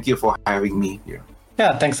 Thank you for having me here.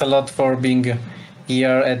 Yeah, thanks a lot for being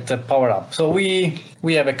here at PowerUp. So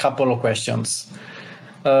we have a couple of questions.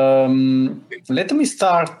 Let me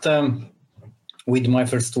start with my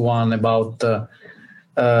first one about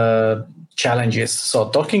challenges. So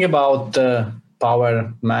talking about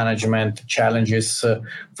power management challenges,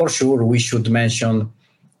 for sure we should mention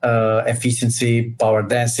efficiency, power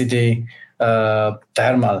density,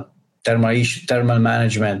 thermal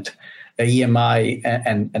management, EMI,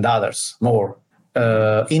 and others more.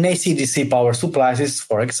 In AC/DC power supplies,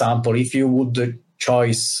 for example, if you would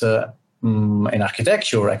choose an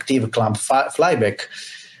architecture, active clamp flyback,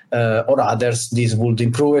 or others, this would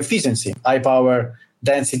improve efficiency. High power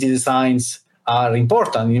density designs are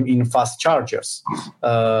important in fast chargers.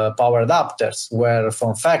 Power adapters, where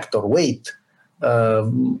form factor, weight,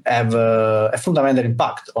 have a fundamental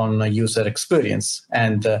impact on user experience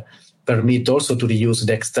and permit also to reuse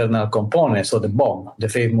the external components, so the BOM, the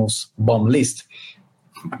famous BOM list.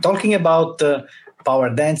 Talking about power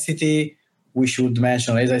density, we should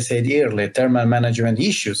mention, as I said earlier, thermal management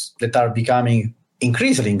issues that are becoming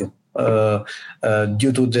increasing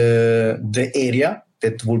due to the area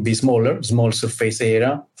that will be small surface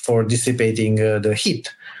area for dissipating the heat.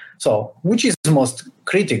 So, which is most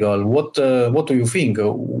critical? What do you think?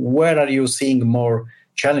 Where are you seeing more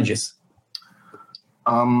challenges?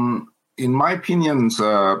 In my opinion,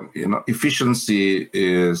 efficiency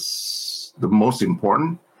is the most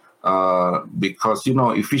important because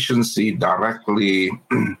efficiency directly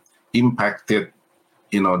impacted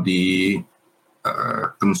the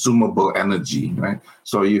consumable energy, right?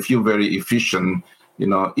 So if you're very efficient,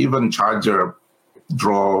 even charger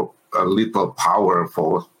draw a little power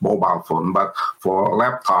for mobile phone, but for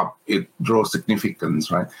laptop, it draws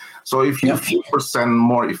significance, right? So if you're 4%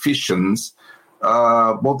 more efficient,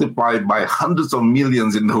 multiplied by hundreds of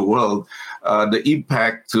millions in the world, the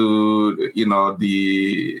impact to,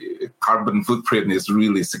 the carbon footprint is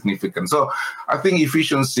really significant. So I think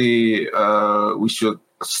efficiency, we should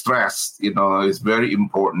stress, is very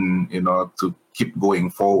important, to keep going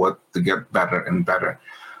forward to get better and better.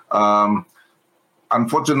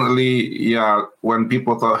 Unfortunately, when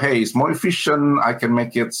people thought, hey, it's more efficient, I can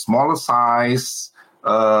make it smaller size,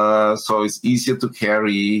 so it's easier to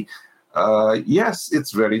carry. Yes,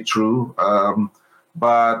 it's very true.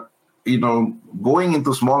 But, going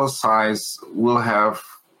into smaller size will have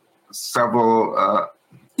several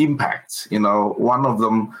impacts. One of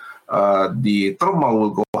them, the thermal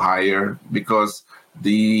will go higher because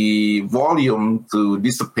the volume to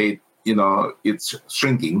dissipate, it's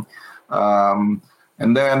shrinking.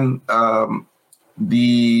 And then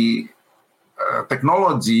the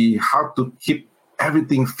technology, how to keep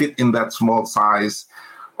everything fit in that small size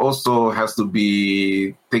also has to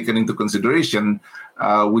be taken into consideration,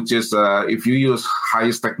 which is if you use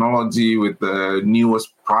highest technology with the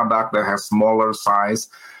newest product that has smaller size,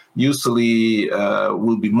 usually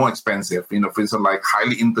will be more expensive. For instance, like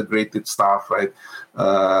highly integrated stuff, right?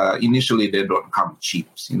 Initially, they don't come cheap,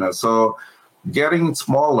 so getting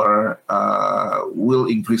smaller will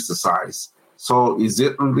increase the size. So is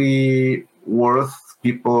it really worth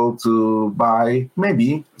people to buy?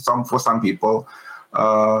 Maybe for some people.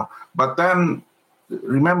 But then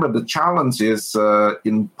remember, the challenge is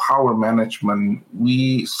in power management,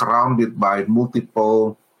 we surrounded by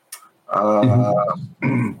multiple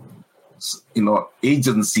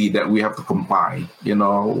agency that we have to comply.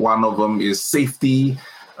 One of them is safety.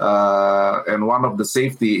 And one of the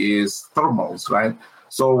safety is thermals, right?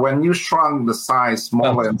 So when you shrunk the size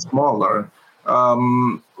smaller and smaller,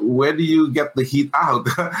 where do you get the heat out?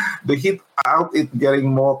 The heat out is getting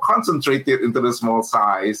more concentrated into the small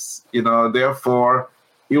size, therefore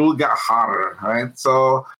it will get hotter, right?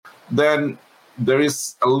 So then there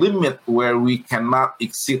is a limit where we cannot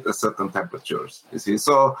exceed a certain temperatures, you see.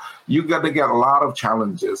 So you got to get a lot of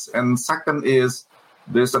challenges. And second is,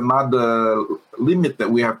 there's another limit that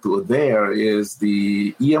we have to adhere is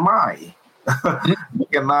the EMI. You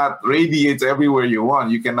cannot radiate everywhere you want.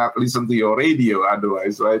 You cannot listen to your radio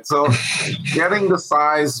otherwise, right? So getting the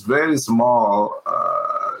size very small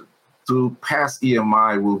to pass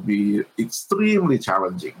EMI will be extremely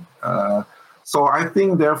challenging. So I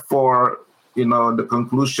think, therefore, the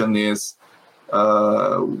conclusion is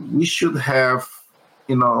we should have,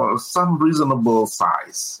 some reasonable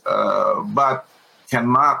size, but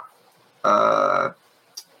cannot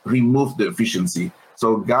remove the efficiency.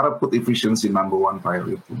 So gotta put efficiency number one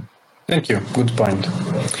priority. Thank you. Good point.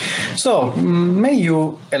 So may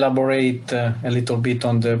you elaborate a little bit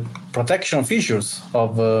on the protection features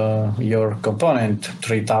of your component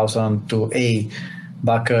 3002A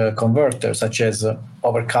buck converter, such as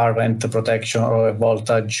overcurrent protection or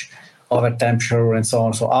voltage, over temperature, and so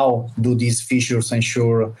on. So how do these features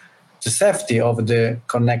ensure the safety of the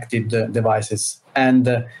connected devices?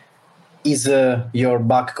 And is your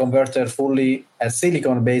buck converter fully a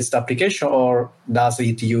silicon-based application, or does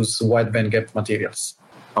it use wide bandgap materials?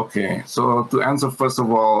 Okay, so to answer, first of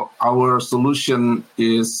all, our solution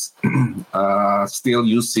is still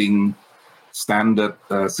using standard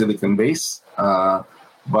silicon base,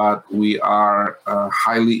 but we are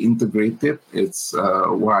highly integrated. It's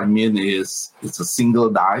what I mean is it's a single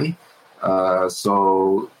die.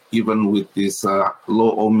 So even with these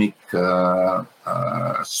low ohmic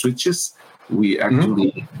switches, we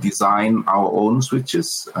actually design our own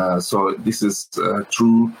switches. So this is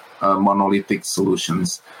true monolithic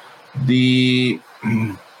solutions.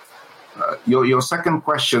 Your second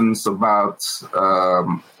questions about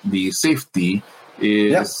the safety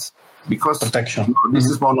is because protection. This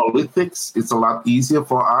is monolithics. It's a lot easier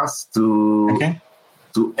for us to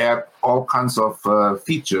add all kinds of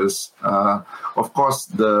features. Of course,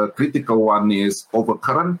 the critical one is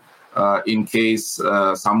overcurrent. In case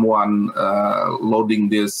someone loading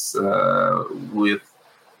this with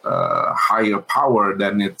higher power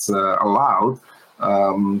than it's allowed.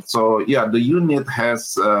 So the unit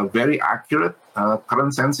has very accurate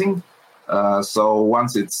current sensing. So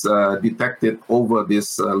once it's detected over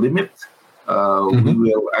this limit, we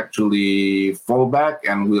will actually fall back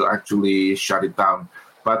and we'll actually shut it down.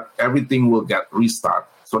 But everything will get restart.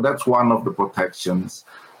 So that's one of the protections.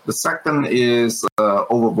 The second is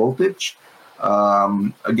overvoltage.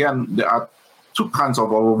 Again, there are two kinds of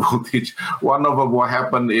overvoltage. One of them will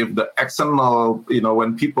happen if the external,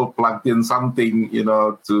 when people plugged in something,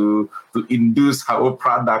 to induce our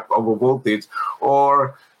product overvoltage,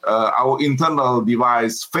 or our internal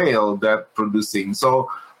device failed at producing. So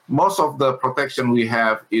most of the protection we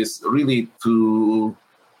have is really to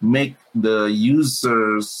make the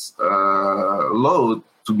user's load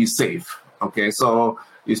to be safe. Okay, so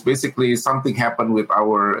it's basically something happened with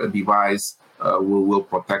our device, we will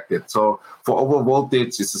protect it. So for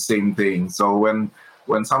overvoltage, it's the same thing. So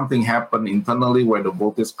when something happened internally where the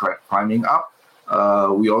voltage is climbing up,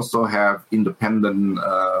 we also have independent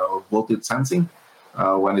voltage sensing.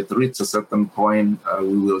 When it reaches a certain point,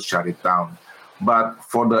 we will shut it down. But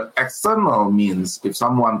for the external means, if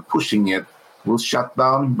someone pushing it, we'll shut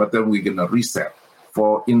down, but then we're going to reset.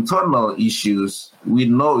 For internal issues, we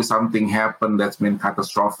know if something happened that's been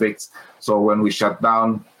catastrophic. So when we shut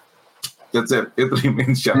down, that's it. It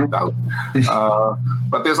remains shut down.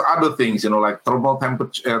 But there's other things, like thermal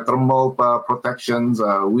temperature, thermal protections.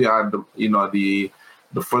 We are the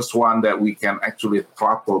first one that we can actually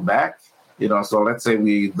throttle back. So let's say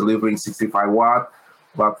we're delivering 65 watt,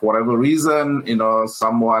 but for whatever reason,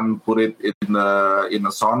 someone put it in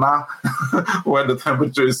a sauna where the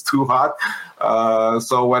temperature is too hot.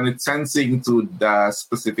 So when it's sensing to the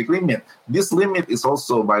specific limit, this limit is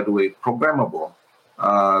also, by the way, programmable.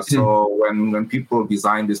 So when people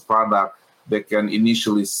design this product, they can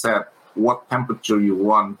initially set what temperature you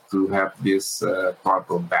want to have this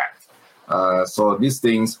throttle back. So these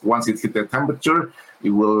things, once it hits the temperature, it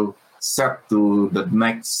will set to the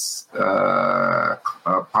next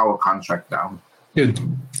power contract down. Good.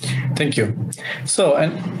 Thank you. So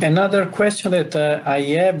another question that I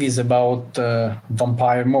have is about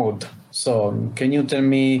vampire mode. So can you tell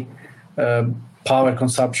me power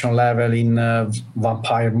consumption level in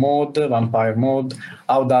vampire mode?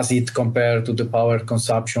 How does it compare to the power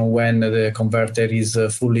consumption when the converter is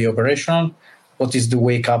fully operational? What is the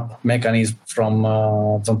wake-up mechanism from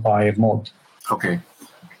vampire mode? Okay.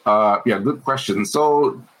 Good question.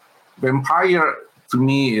 So vampire to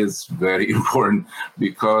me is very important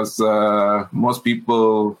because most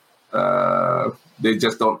people, they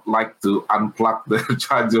just don't like to unplug the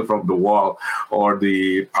charger from the wall or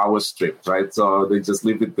the power strip, right? So they just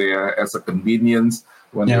leave it there as a convenience.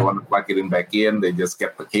 When they want to plug it in back in, they just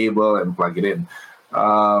get the cable and plug it in.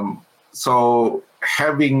 So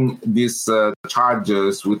having these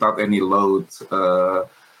chargers without any load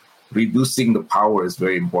reducing the power is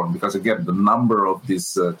very important because, again, the number of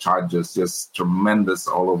these chargers is tremendous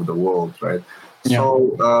all over the world, right? Yeah.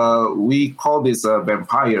 So we call this a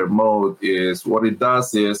vampire mode. Is what it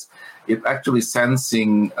does is it actually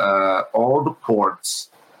sensing all the ports.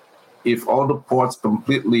 If all the ports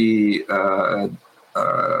completely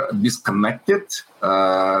disconnected,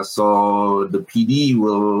 so the PD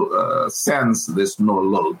will sense there's no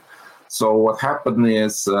load. So what happened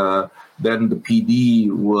is then the PD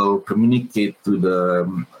will communicate to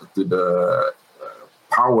the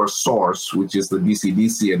power source, which is the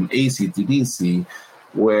DC-DC and AC to DC,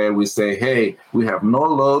 where we say, hey, we have no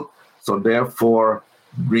load, so therefore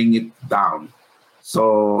bring it down.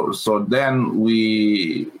 So then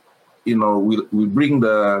we bring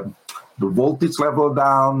the voltage level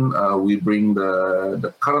down, we bring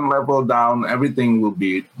the current level down, everything will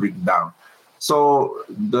be bring down. So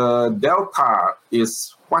the delta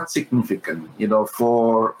is quite significant.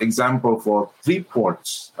 For example, for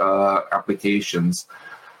 3-port applications,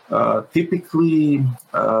 typically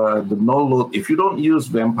the no load, if you don't use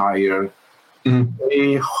Vampire,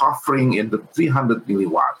 they're hovering in the 300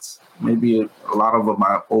 milliwatts. Maybe a lot of them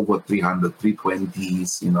are over 300,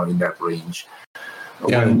 320s, in that range.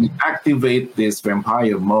 Yeah. When we activate this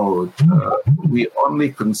Vampire mode, we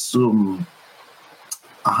only consume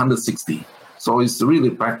 160. So it's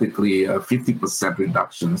really practically a 50%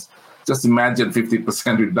 reductions. Just imagine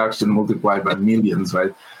 50% reduction multiplied by millions,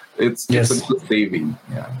 right? It's a good saving.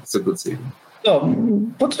 Yeah, it's a good saving. So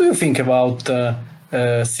what do you think about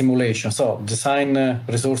simulation? So design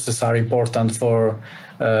resources are important for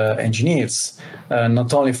engineers,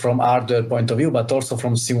 not only from hardware point of view, but also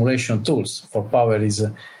from simulation tools for power is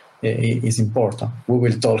important. We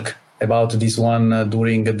will talk about this one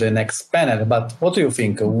during the next panel. But what do you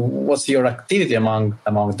think? What's your activity among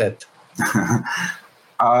that?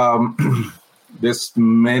 There's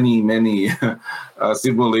many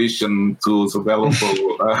simulation tools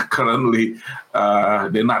available currently.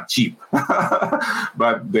 They're not cheap,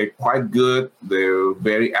 but they're quite good. They're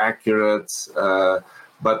very accurate.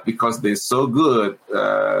 But because they're so good,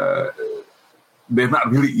 they're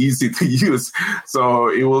not really easy to use. So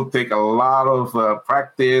it will take a lot of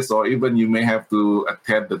practice, or even you may have to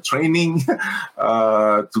attend the training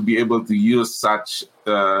to be able to use such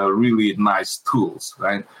really nice tools,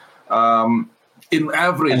 right? In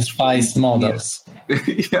average, and spice models.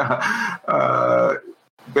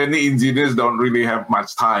 Many engineers don't really have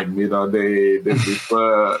much time. They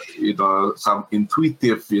prefer some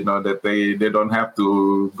intuitive. That they don't have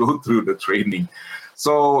to go through the training.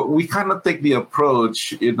 So we kind of take the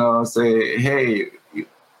approach, say, hey,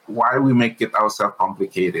 why we make it ourselves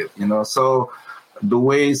complicated? So the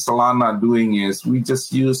way Silanna doing is we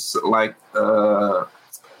just use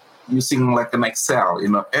using like an Excel.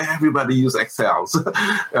 Everybody use Excels.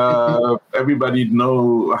 Everybody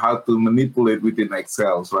know how to manipulate within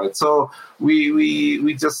Excels, right? So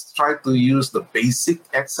we just try to use the basic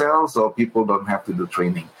Excel so people don't have to do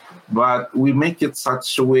training. But we make it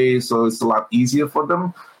such a way so it's a lot easier for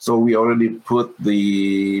them. So we already put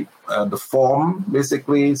the form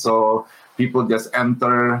basically. So people just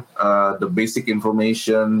enter the basic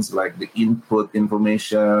informations like the input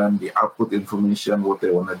information, the output information, what they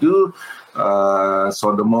want to do.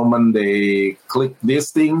 So the moment they click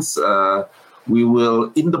these things, we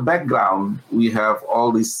will, in the background, we have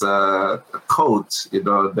all this code,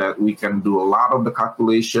 that we can do a lot of the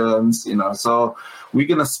calculations, So we're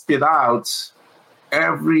going to spit out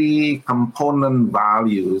every component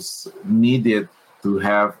values needed to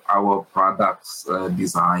have our products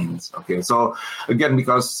designs. Okay, so again,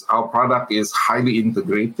 because our product is highly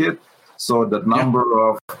integrated, so the number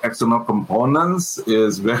of external components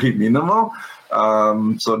is very minimal.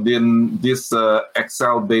 So then this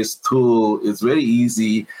Excel-based tool is very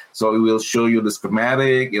easy. So it will show you the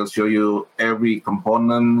schematic. It'll show you every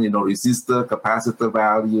component, resistor, capacitor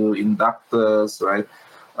value, inductors, right?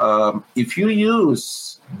 If you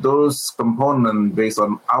use those components based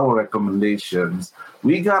on our recommendations,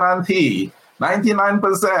 we guarantee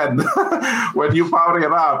 99% when you power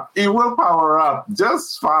it up, it will power up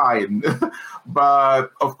just fine.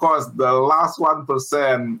 But of course, the last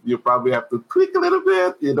 1%, you probably have to tweak a little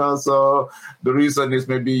bit, So the reason is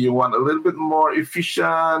maybe you want a little bit more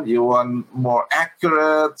efficient, you want more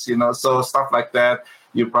accurate, So stuff like that,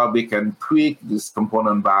 you probably can tweak this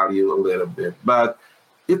component value a little bit. But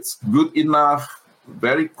it's good enough,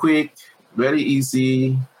 very quick, very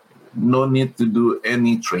easy. No need to do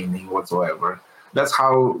any training whatsoever. That's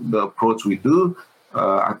how the approach we do.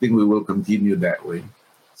 I think we will continue that way.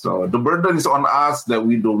 So the burden is on us that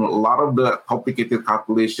we do a lot of the complicated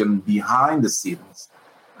calculation behind the scenes.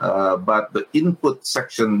 But the input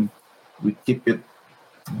section we keep it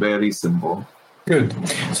very simple. Good.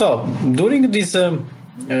 So during this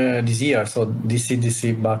year, so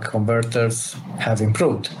DC-DC buck converters have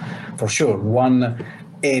improved for sure. One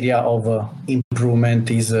area of improvement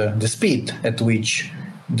is the speed at which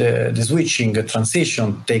the switching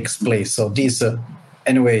transition takes place. So this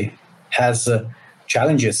anyway has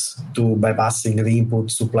challenges to bypassing the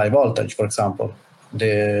input supply voltage, for example,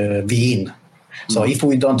 the V-in. So if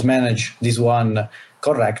we don't manage this one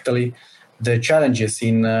correctly, the challenges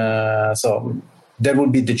in so there will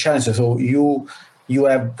be the challenges. So you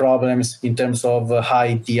have problems in terms of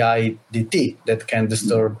high DI/DT that can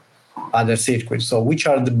disturb other circuits. So which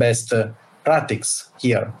are the best practices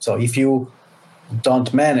here? So if you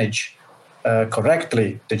don't manage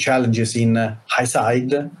correctly the challenges in high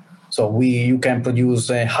side, so you can produce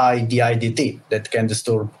a high DI/DT that can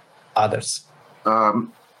disturb others.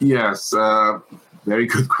 Yes, very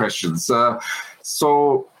good questions.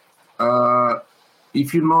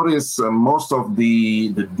 If you notice, most of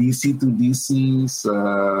the DC to DCs,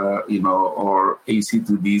 or AC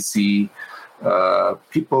to DC,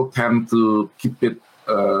 people tend to keep it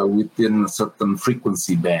within a certain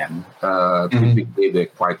frequency band. Typically, they're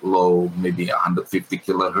quite low, maybe 150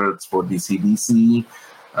 kilohertz for DC-DC,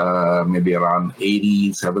 maybe around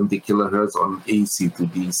 80, 70 kilohertz on AC to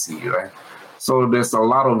DC, right? So there's a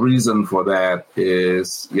lot of reason for that.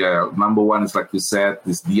 Number one is, like you said,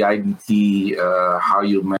 this DI/DT, how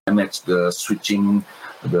you manage the switching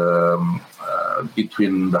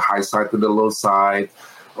between the high side to the low side,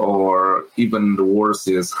 or even the worst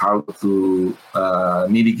is how to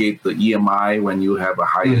mitigate the EMI when you have a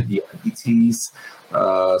higher DI/DTs.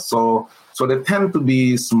 So they tend to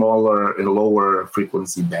be smaller and lower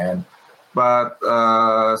frequency band. But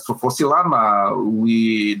so for Silanna,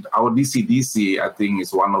 our DC-DC, I think,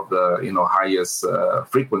 is one of the highest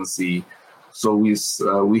frequency. So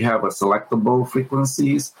we have a selectable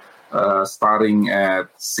frequencies starting at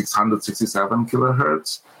 667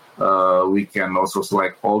 kilohertz. We can also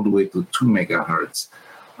select all the way to 2 megahertz.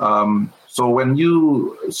 So when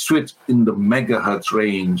you switch in the megahertz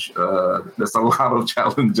range, there's a lot of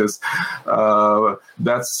challenges.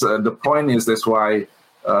 That's why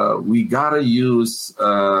we gotta use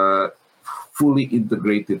fully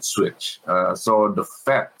integrated switch. So the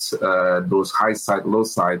FET, those high side, low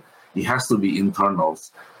side, it has to be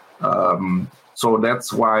internals. So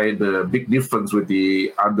that's why the big difference with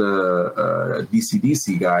the other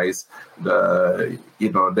DC-DC guys,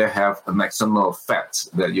 they have an external FET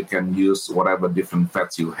that you can use whatever different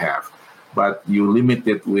FETs you have, but you limit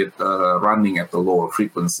it with running at a lower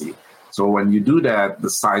frequency. So when you do that, the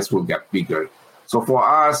size will get bigger. So for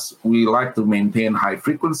us, we like to maintain high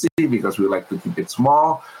frequency because we like to keep it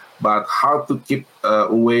small. But how to keep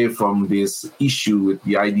away from this issue with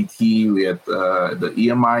the IDT, with the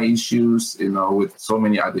EMI issues, with so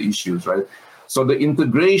many other issues, right? So the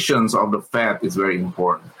integrations of the FET is very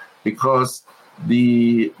important because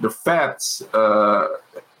the FET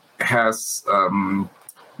has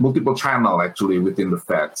multiple channel actually within the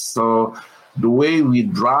FET. So the way we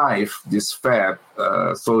drive this FET,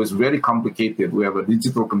 so it's very complicated. We have a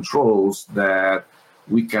digital controls that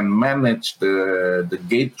we can manage the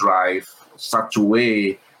gate drive such a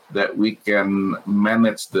way that we can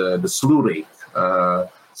manage the slew rate.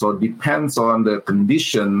 So it depends on the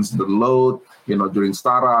conditions, the load, during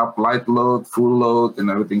startup, light load, full load, and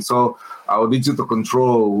everything. So our digital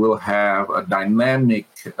control will have a dynamic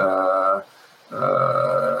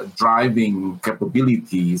driving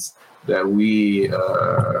capabilities that we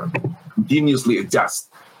continuously adjust.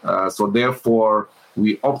 So therefore,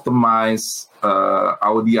 we optimize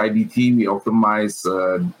our DIDT, we optimize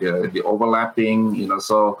the overlapping,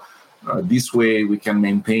 so this way we can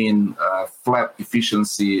maintain flat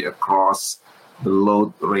efficiency across the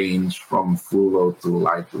load range from full load to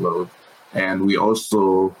light load. And we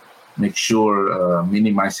also make sure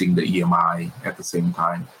minimizing the EMI at the same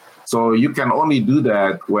time. So you can only do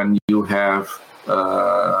that when you have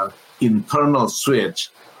internal switch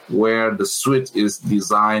where the switch is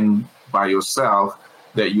designed by yourself,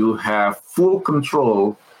 that you have full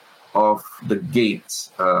control of the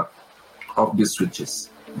gates of the switches.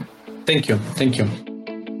 Thank you.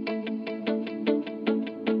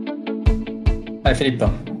 Hi,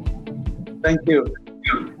 Filippo. Thank you.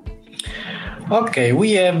 Okay,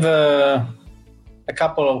 we have a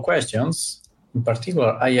couple of questions. In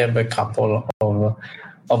particular, I have a couple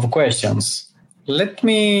of questions. Let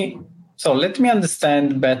me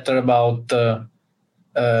understand better about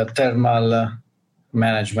thermal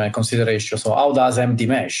management consideration. So how does MD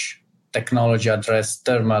mesh technology address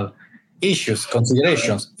thermal issues,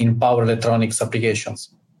 considerations in power electronics applications?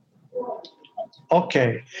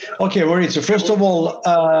 Okay, Maurizio. First of all,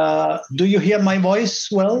 do you hear my voice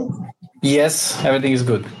well? Yes, everything is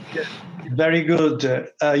good. Very good.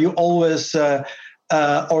 You always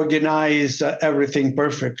organize everything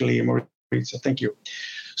perfectly, Maurizio. Thank you.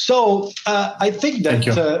 So I think that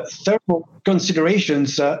thermal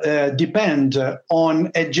considerations depend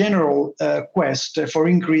on a general quest for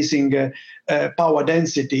increasing power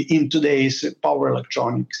density in today's power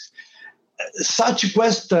electronics. Such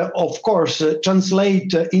quest, of course,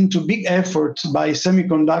 translate into big efforts by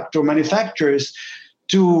semiconductor manufacturers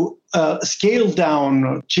to scale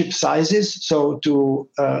down chip sizes, so to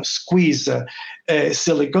squeeze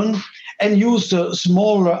silicon, and use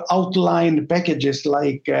smaller outline packages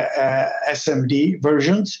like SMD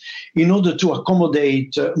versions in order to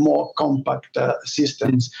accommodate more compact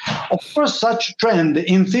systems. Of course, such trend,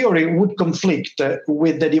 in theory, would conflict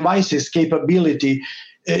with the device's capability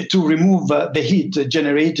to remove the heat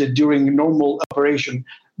generated during normal operation.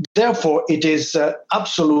 Therefore, it is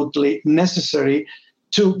absolutely necessary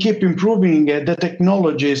to keep improving the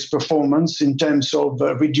technology's performance in terms of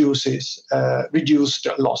reduced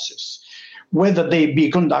losses, whether they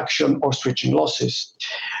be conduction or switching losses.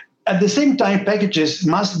 At the same time, packages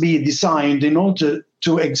must be designed in order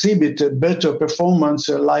to exhibit better performance,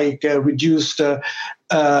 like reduced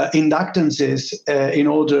inductances, in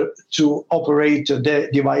order to operate the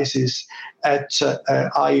devices at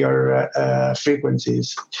higher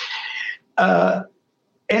frequencies.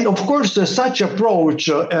 And of course, such approach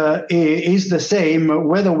is the same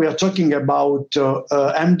whether we are talking about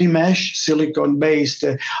MD mesh, silicon-based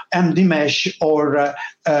MD mesh, or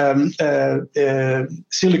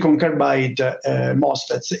silicon carbide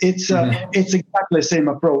MOSFETs. It's exactly the same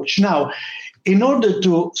approach. Now, in order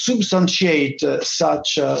to substantiate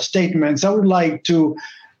such statements, I would like to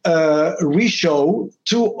re-show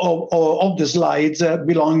two of the slides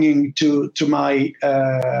belonging to my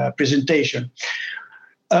presentation.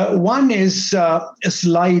 One is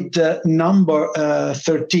slide number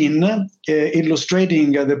 13,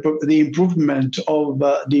 illustrating the improvement of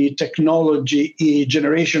the technology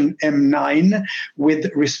generation M9 with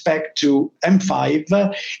respect to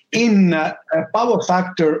M5 in power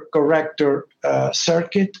factor corrector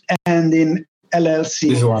circuit and in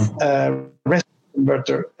LLC resistor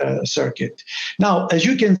converter circuit. Now, as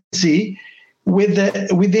you can see, with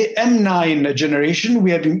the M9 generation,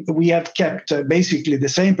 we have kept basically the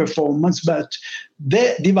same performance, but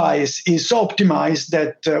the device is so optimized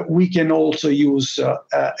that we can also use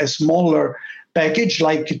a smaller package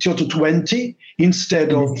like TO220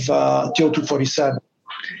 instead of TO247.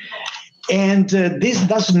 And this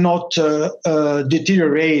does not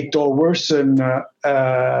deteriorate or worsen,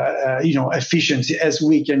 efficiency, as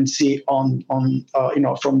we can see on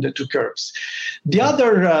from the two curves. The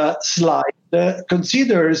other slide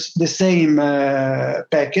considers the same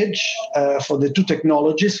package for the two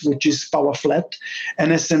technologies, which is PowerFlat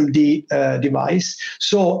and SMD device.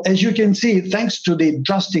 So as you can see, thanks to the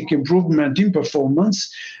drastic improvement in performance,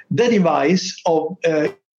 the device of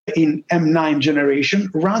in M9 generation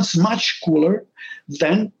runs much cooler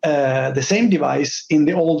than the same device in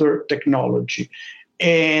the older technology.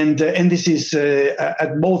 And this is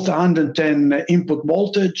at both 110 input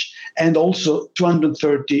voltage and also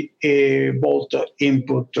 230 volt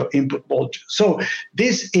input voltage. So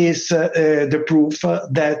this is the proof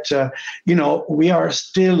that we are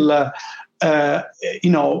still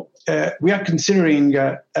we are considering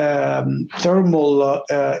thermal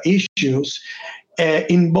issues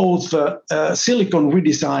in both silicon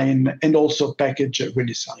redesign and also package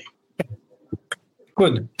redesign.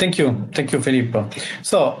 Good. Thank you, Filippo.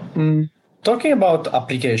 So, talking about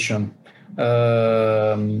application,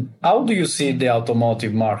 how do you see the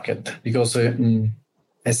automotive market? Because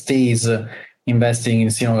ST is investing in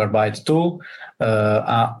silicon carbide too.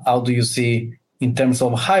 How do you see in terms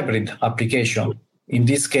of hybrid application? In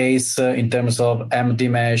this case, in terms of MD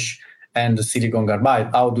mesh and the silicon carbide,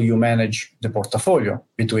 how do you manage the portfolio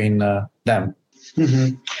between them?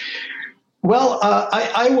 Mm-hmm. Well,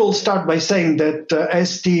 I will start by saying that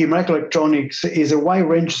STMicroelectronics is a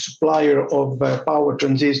wide-range supplier of power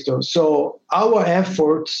transistors. So our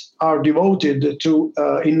efforts are devoted to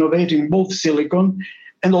innovating both silicon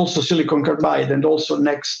and also silicon carbide, and also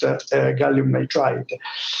next gallium nitride.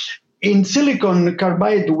 In silicon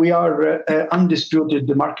carbide, we are undisputed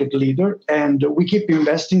the market leader, and we keep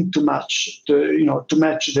investing to match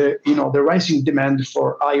the rising demand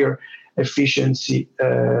for higher efficiency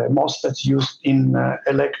MOSFETs used in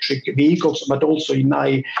electric vehicles, but also in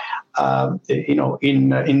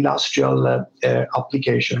in industrial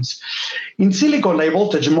applications. In silicon high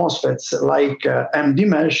voltage MOSFETs like MD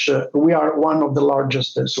Mesh, we are one of the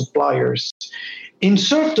largest suppliers. In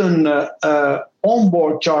certain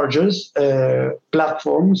onboard chargers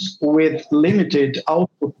platforms with limited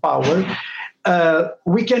output power,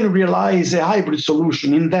 we can realize a hybrid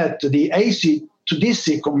solution in that the AC to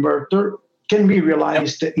DC converter can be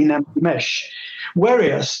realized in MD Mesh,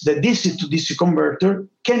 whereas the DC to DC converter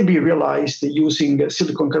can be realized using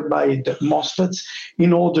silicon carbide MOSFETs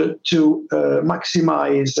in order to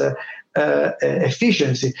maximize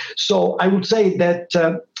efficiency. So I would say that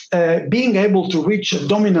being able to reach a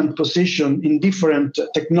dominant position in different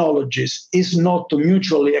technologies is not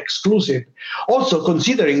mutually exclusive. Also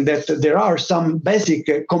considering that there are some basic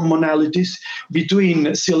commonalities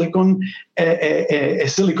between silicon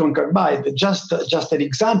silicon carbide. Just an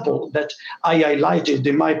example that I highlighted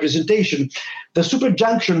in my presentation, the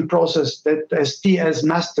superjunction process that ST has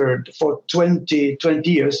mastered for 20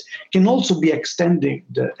 years can also be extended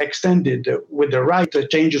with the right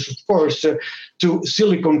changes, of course, to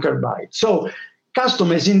silicon carbide. So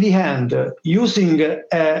customers in the end using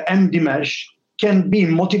MD Mesh can be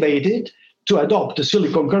motivated to adopt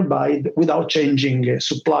silicon carbide without changing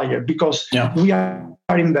supplier because we are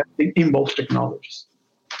investing in both technologies.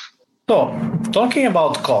 So, talking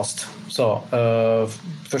about cost. So,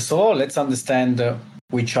 first of all, let's understand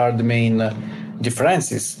which are the main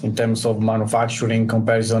differences in terms of manufacturing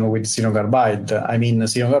comparison with silicon carbide. I mean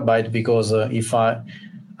silicon carbide because if I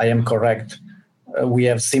am correct, we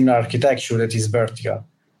have similar architecture that is vertical.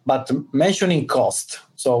 But mentioning cost,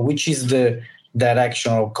 so which is the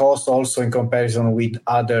direction of cost also in comparison with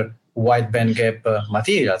other wide bandgap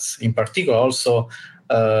materials, in particular also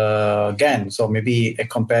GaN, so maybe a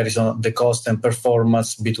comparison of the cost and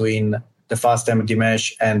performance between the fast MD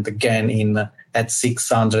Mesh and the GaN at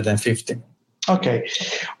 650. Okay,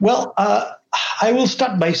 well, I will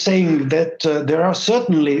start by saying that there are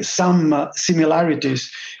certainly some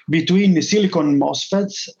similarities between the silicon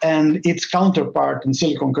MOSFETs and its counterpart in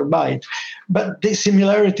silicon carbide, but the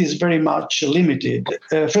similarity is very much limited.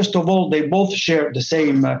 First of all, they both share the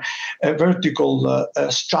same vertical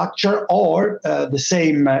structure or the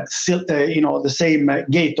same, the same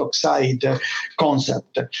gate oxide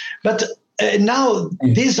concept. But now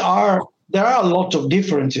there are a lot of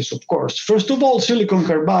differences, of course. First of all, silicon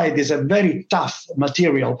carbide is a very tough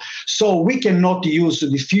material, so we cannot use the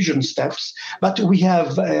diffusion steps, but we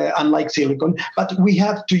have, unlike silicon, but we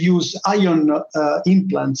have to use ion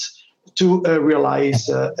implants to realize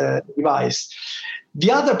a device.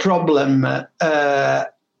 The other problem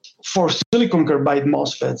for silicon carbide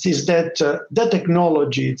MOSFETs is that the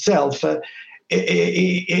technology itself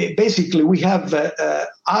basically, we have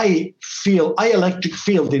high electric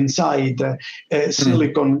field inside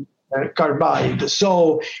silicon carbide.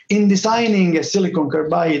 So in designing a silicon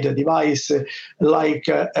carbide device like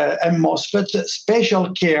a MOSFET,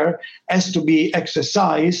 special care has to be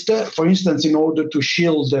exercised, for instance, in order to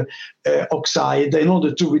shield oxide, in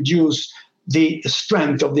order to reduce the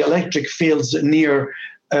strength of the electric fields near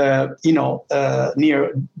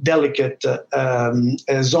near delicate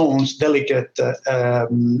zones, delicate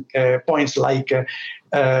points like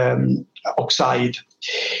oxide.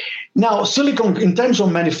 Now, silicon, in terms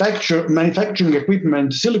of manufacturing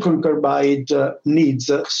equipment, silicon carbide needs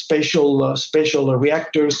special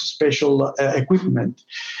reactors, special equipment.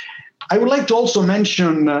 I would like to also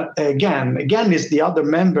mention GaN. GaN is the other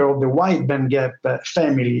member of the wide bandgap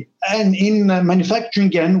family. And in manufacturing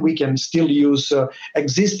GaN, we can still use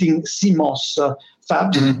existing CMOS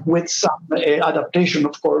fabs with some adaptation,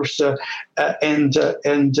 of course, and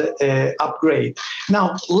upgrade.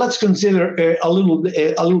 Now, let's consider a little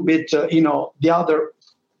bit, the other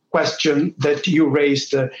question that you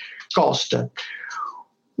raised, cost.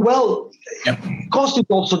 Well, cost is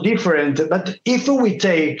also different, but if we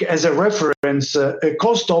take as a reference a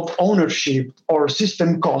cost of ownership or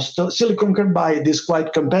system cost, silicon carbide is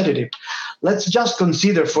quite competitive. Let's just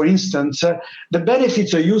consider, for instance, the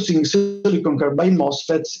benefits of using silicon carbide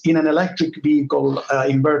MOSFETs in an electric vehicle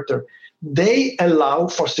inverter. They allow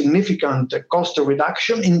for significant cost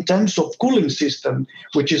reduction in terms of cooling system,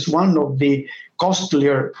 which is one of the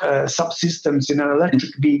costlier subsystems in an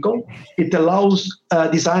electric vehicle. It allows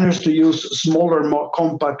designers to use smaller, more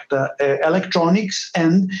compact electronics,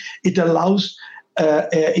 and it allows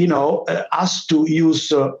us to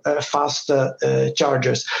use fast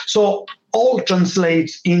chargers. So all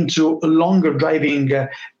translates into longer driving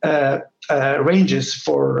ranges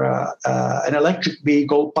for an electric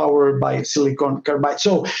vehicle powered by silicon carbide.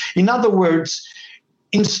 So in other words,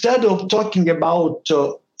 instead of talking about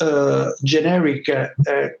generic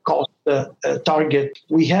cost target,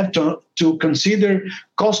 we have to consider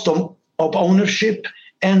cost of ownership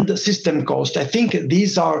and system cost. I think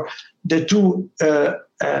these are the two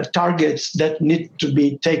targets that need to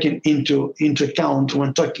be taken into account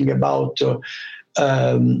when talking about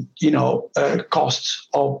costs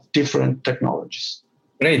of different technologies.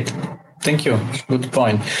 Great, thank you. Good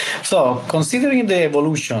point. So, considering the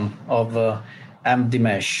evolution of MD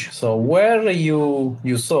Mesh, so where have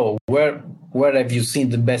you seen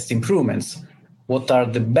the best improvements? What are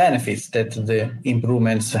the benefits that the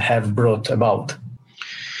improvements have brought about?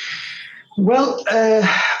 Well,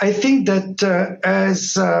 I think that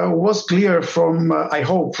as was clear from, I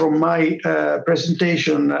hope, from my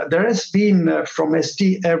presentation, there has been from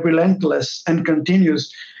ST a relentless and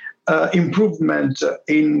continuous improvement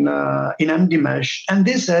in MD Mesh, and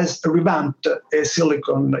this has revamped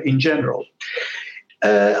silicon in general.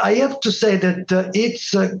 I have to say that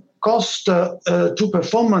its cost to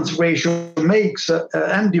performance ratio makes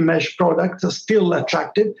MD Mesh products still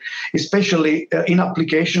attractive, especially in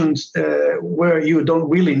applications where you don't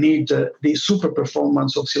really need the super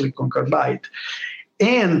performance of silicon carbide.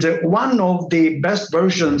 And one of the best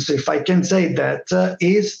versions, if I can say that,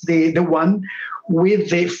 is the one with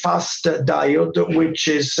the fast diode, which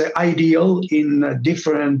is ideal in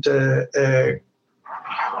different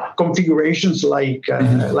configurations like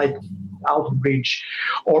out bridge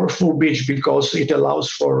or full bridge, because it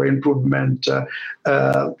allows for improvement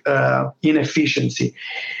in efficiency.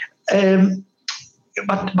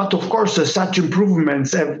 But of course, such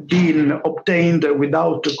improvements have been obtained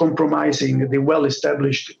without compromising the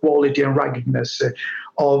well-established quality and ruggedness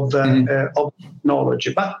of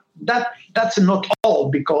technology. But that's not all,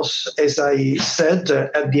 because, as I said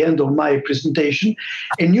at the end of my presentation,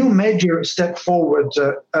 a new major step forward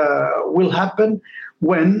will happen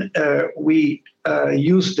when we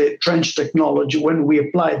use the trench technology, when we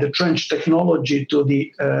apply the trench technology to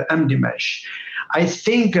the MD Mesh. I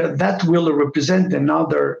think that will represent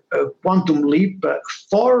another quantum leap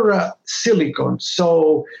for silicon.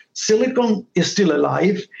 So silicon is still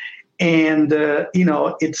alive, and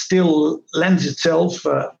it still lends itself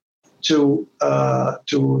to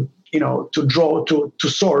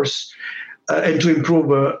source and to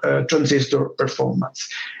improve transistor performance.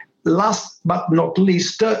 Last but not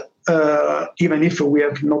least, even if we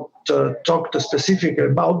have not talked specifically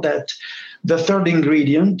about that, the third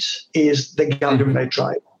ingredient is the gallium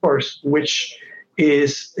nitride, of course, which will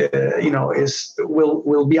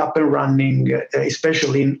be up and running,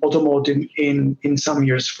 especially in automotive in some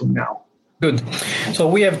years from now. Good. So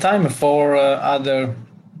we have time for other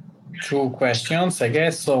two questions, I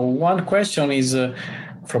guess. So one question is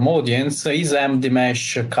from audience: is MD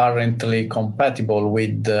Mesh currently compatible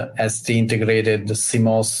with ST integrated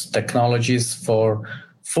CMOS technologies for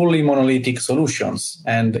fully monolithic solutions?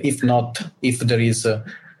 And if not, if there is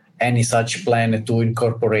any such plan to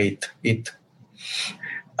incorporate it?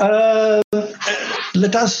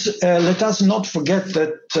 Let us not forget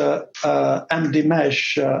that MD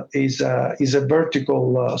Mesh is a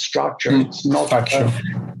vertical structure. It's not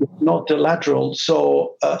a lateral.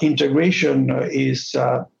 So integration is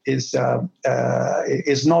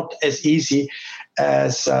not as easy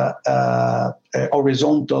as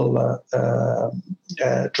horizontal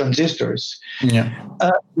transistors. Yeah.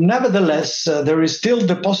 Nevertheless, there is still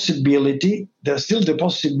the possibility. There's still the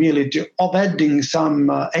possibility of adding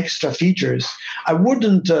some extra features. I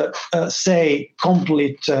wouldn't say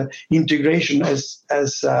complete integration as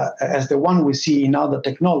the one we see in other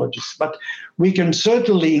technologies, but we can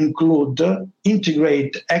certainly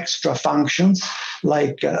integrate extra functions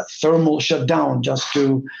like thermal shutdown, just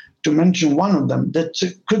to mention one of them, that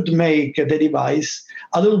could make the device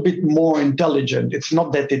a little bit more intelligent. It's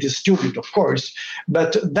not that it is stupid, of course,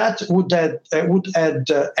 but that would add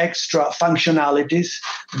extra functionalities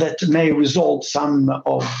that may resolve some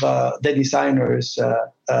of the designer's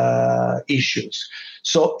issues.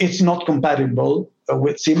 So it's not compatible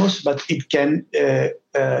with CMOS, but it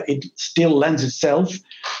still lends itself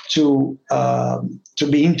to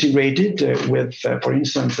be integrated with, for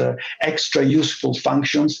instance, extra useful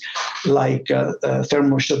functions like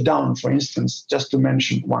thermal shutdown, for instance, just to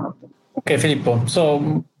mention one of them. Okay, Filippo.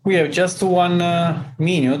 So we have just 1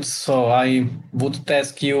 minute, so I would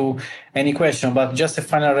ask you any question, but just a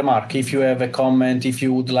final remark. If you have a comment, if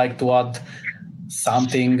you would like to add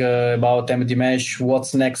something about MD Mesh.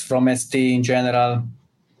 What's next from ST in general?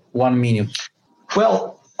 1 minute.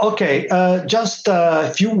 Well, okay, just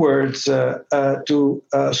a few words to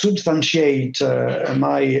substantiate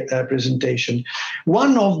my presentation.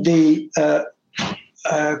 One of the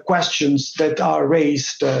questions that are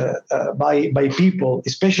raised by people,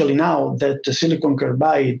 especially now that the silicon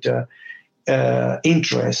carbide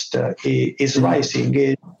interest is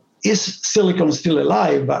rising, is silicon still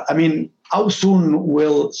alive? I mean, how soon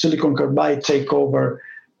will silicon carbide take over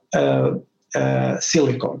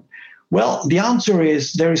silicon? Well, the answer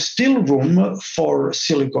is there is still room for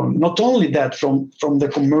silicon, not only that from the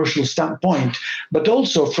commercial standpoint, but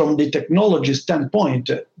also from the technology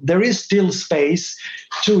standpoint. There is still space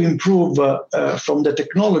to improve from the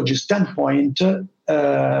technology standpoint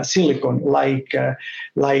silicon like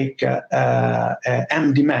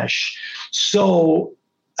MD Mesh. So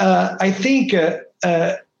I think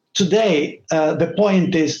today the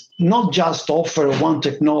point is not just offer one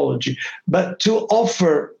technology, but to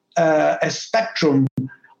offer a spectrum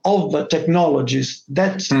of technologies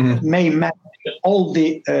that may match all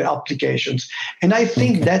the applications. And I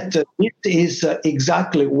think that it is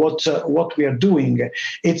exactly what we are doing.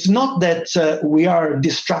 It's not that we are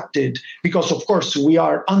distracted, because of course we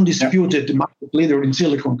are undisputed market leader in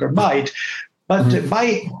silicon carbide. But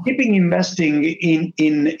by keeping investing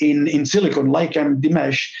in silicon like MD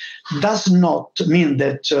Mesh does not mean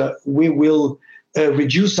that we will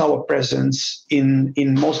reduce our presence in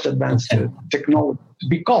most advanced technology,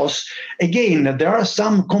 because again there are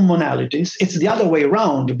some commonalities. It's the other way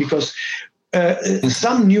around, because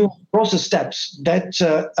some new process steps that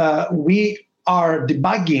we are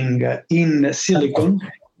debugging in silicon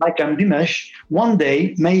like MD Mesh one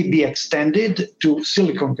day may be extended to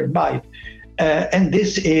silicon carbide. And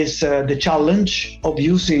this is the challenge of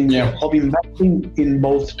of investing in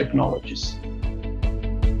both technologies.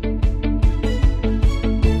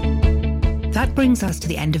 That brings us to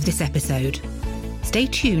the end of this episode. Stay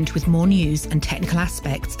tuned with more news and technical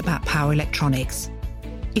aspects about power electronics.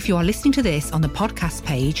 If you are listening to this on the podcast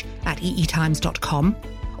page at eetimes.com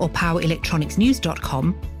or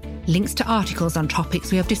powerelectronicsnews.com, links to articles on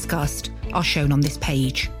topics we have discussed are shown on this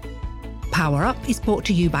page. Power Up is brought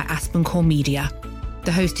to you by Aspen Core Media.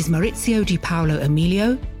 The host is Maurizio Di Paolo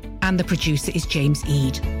Emilio, and the producer is James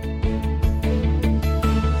Eade.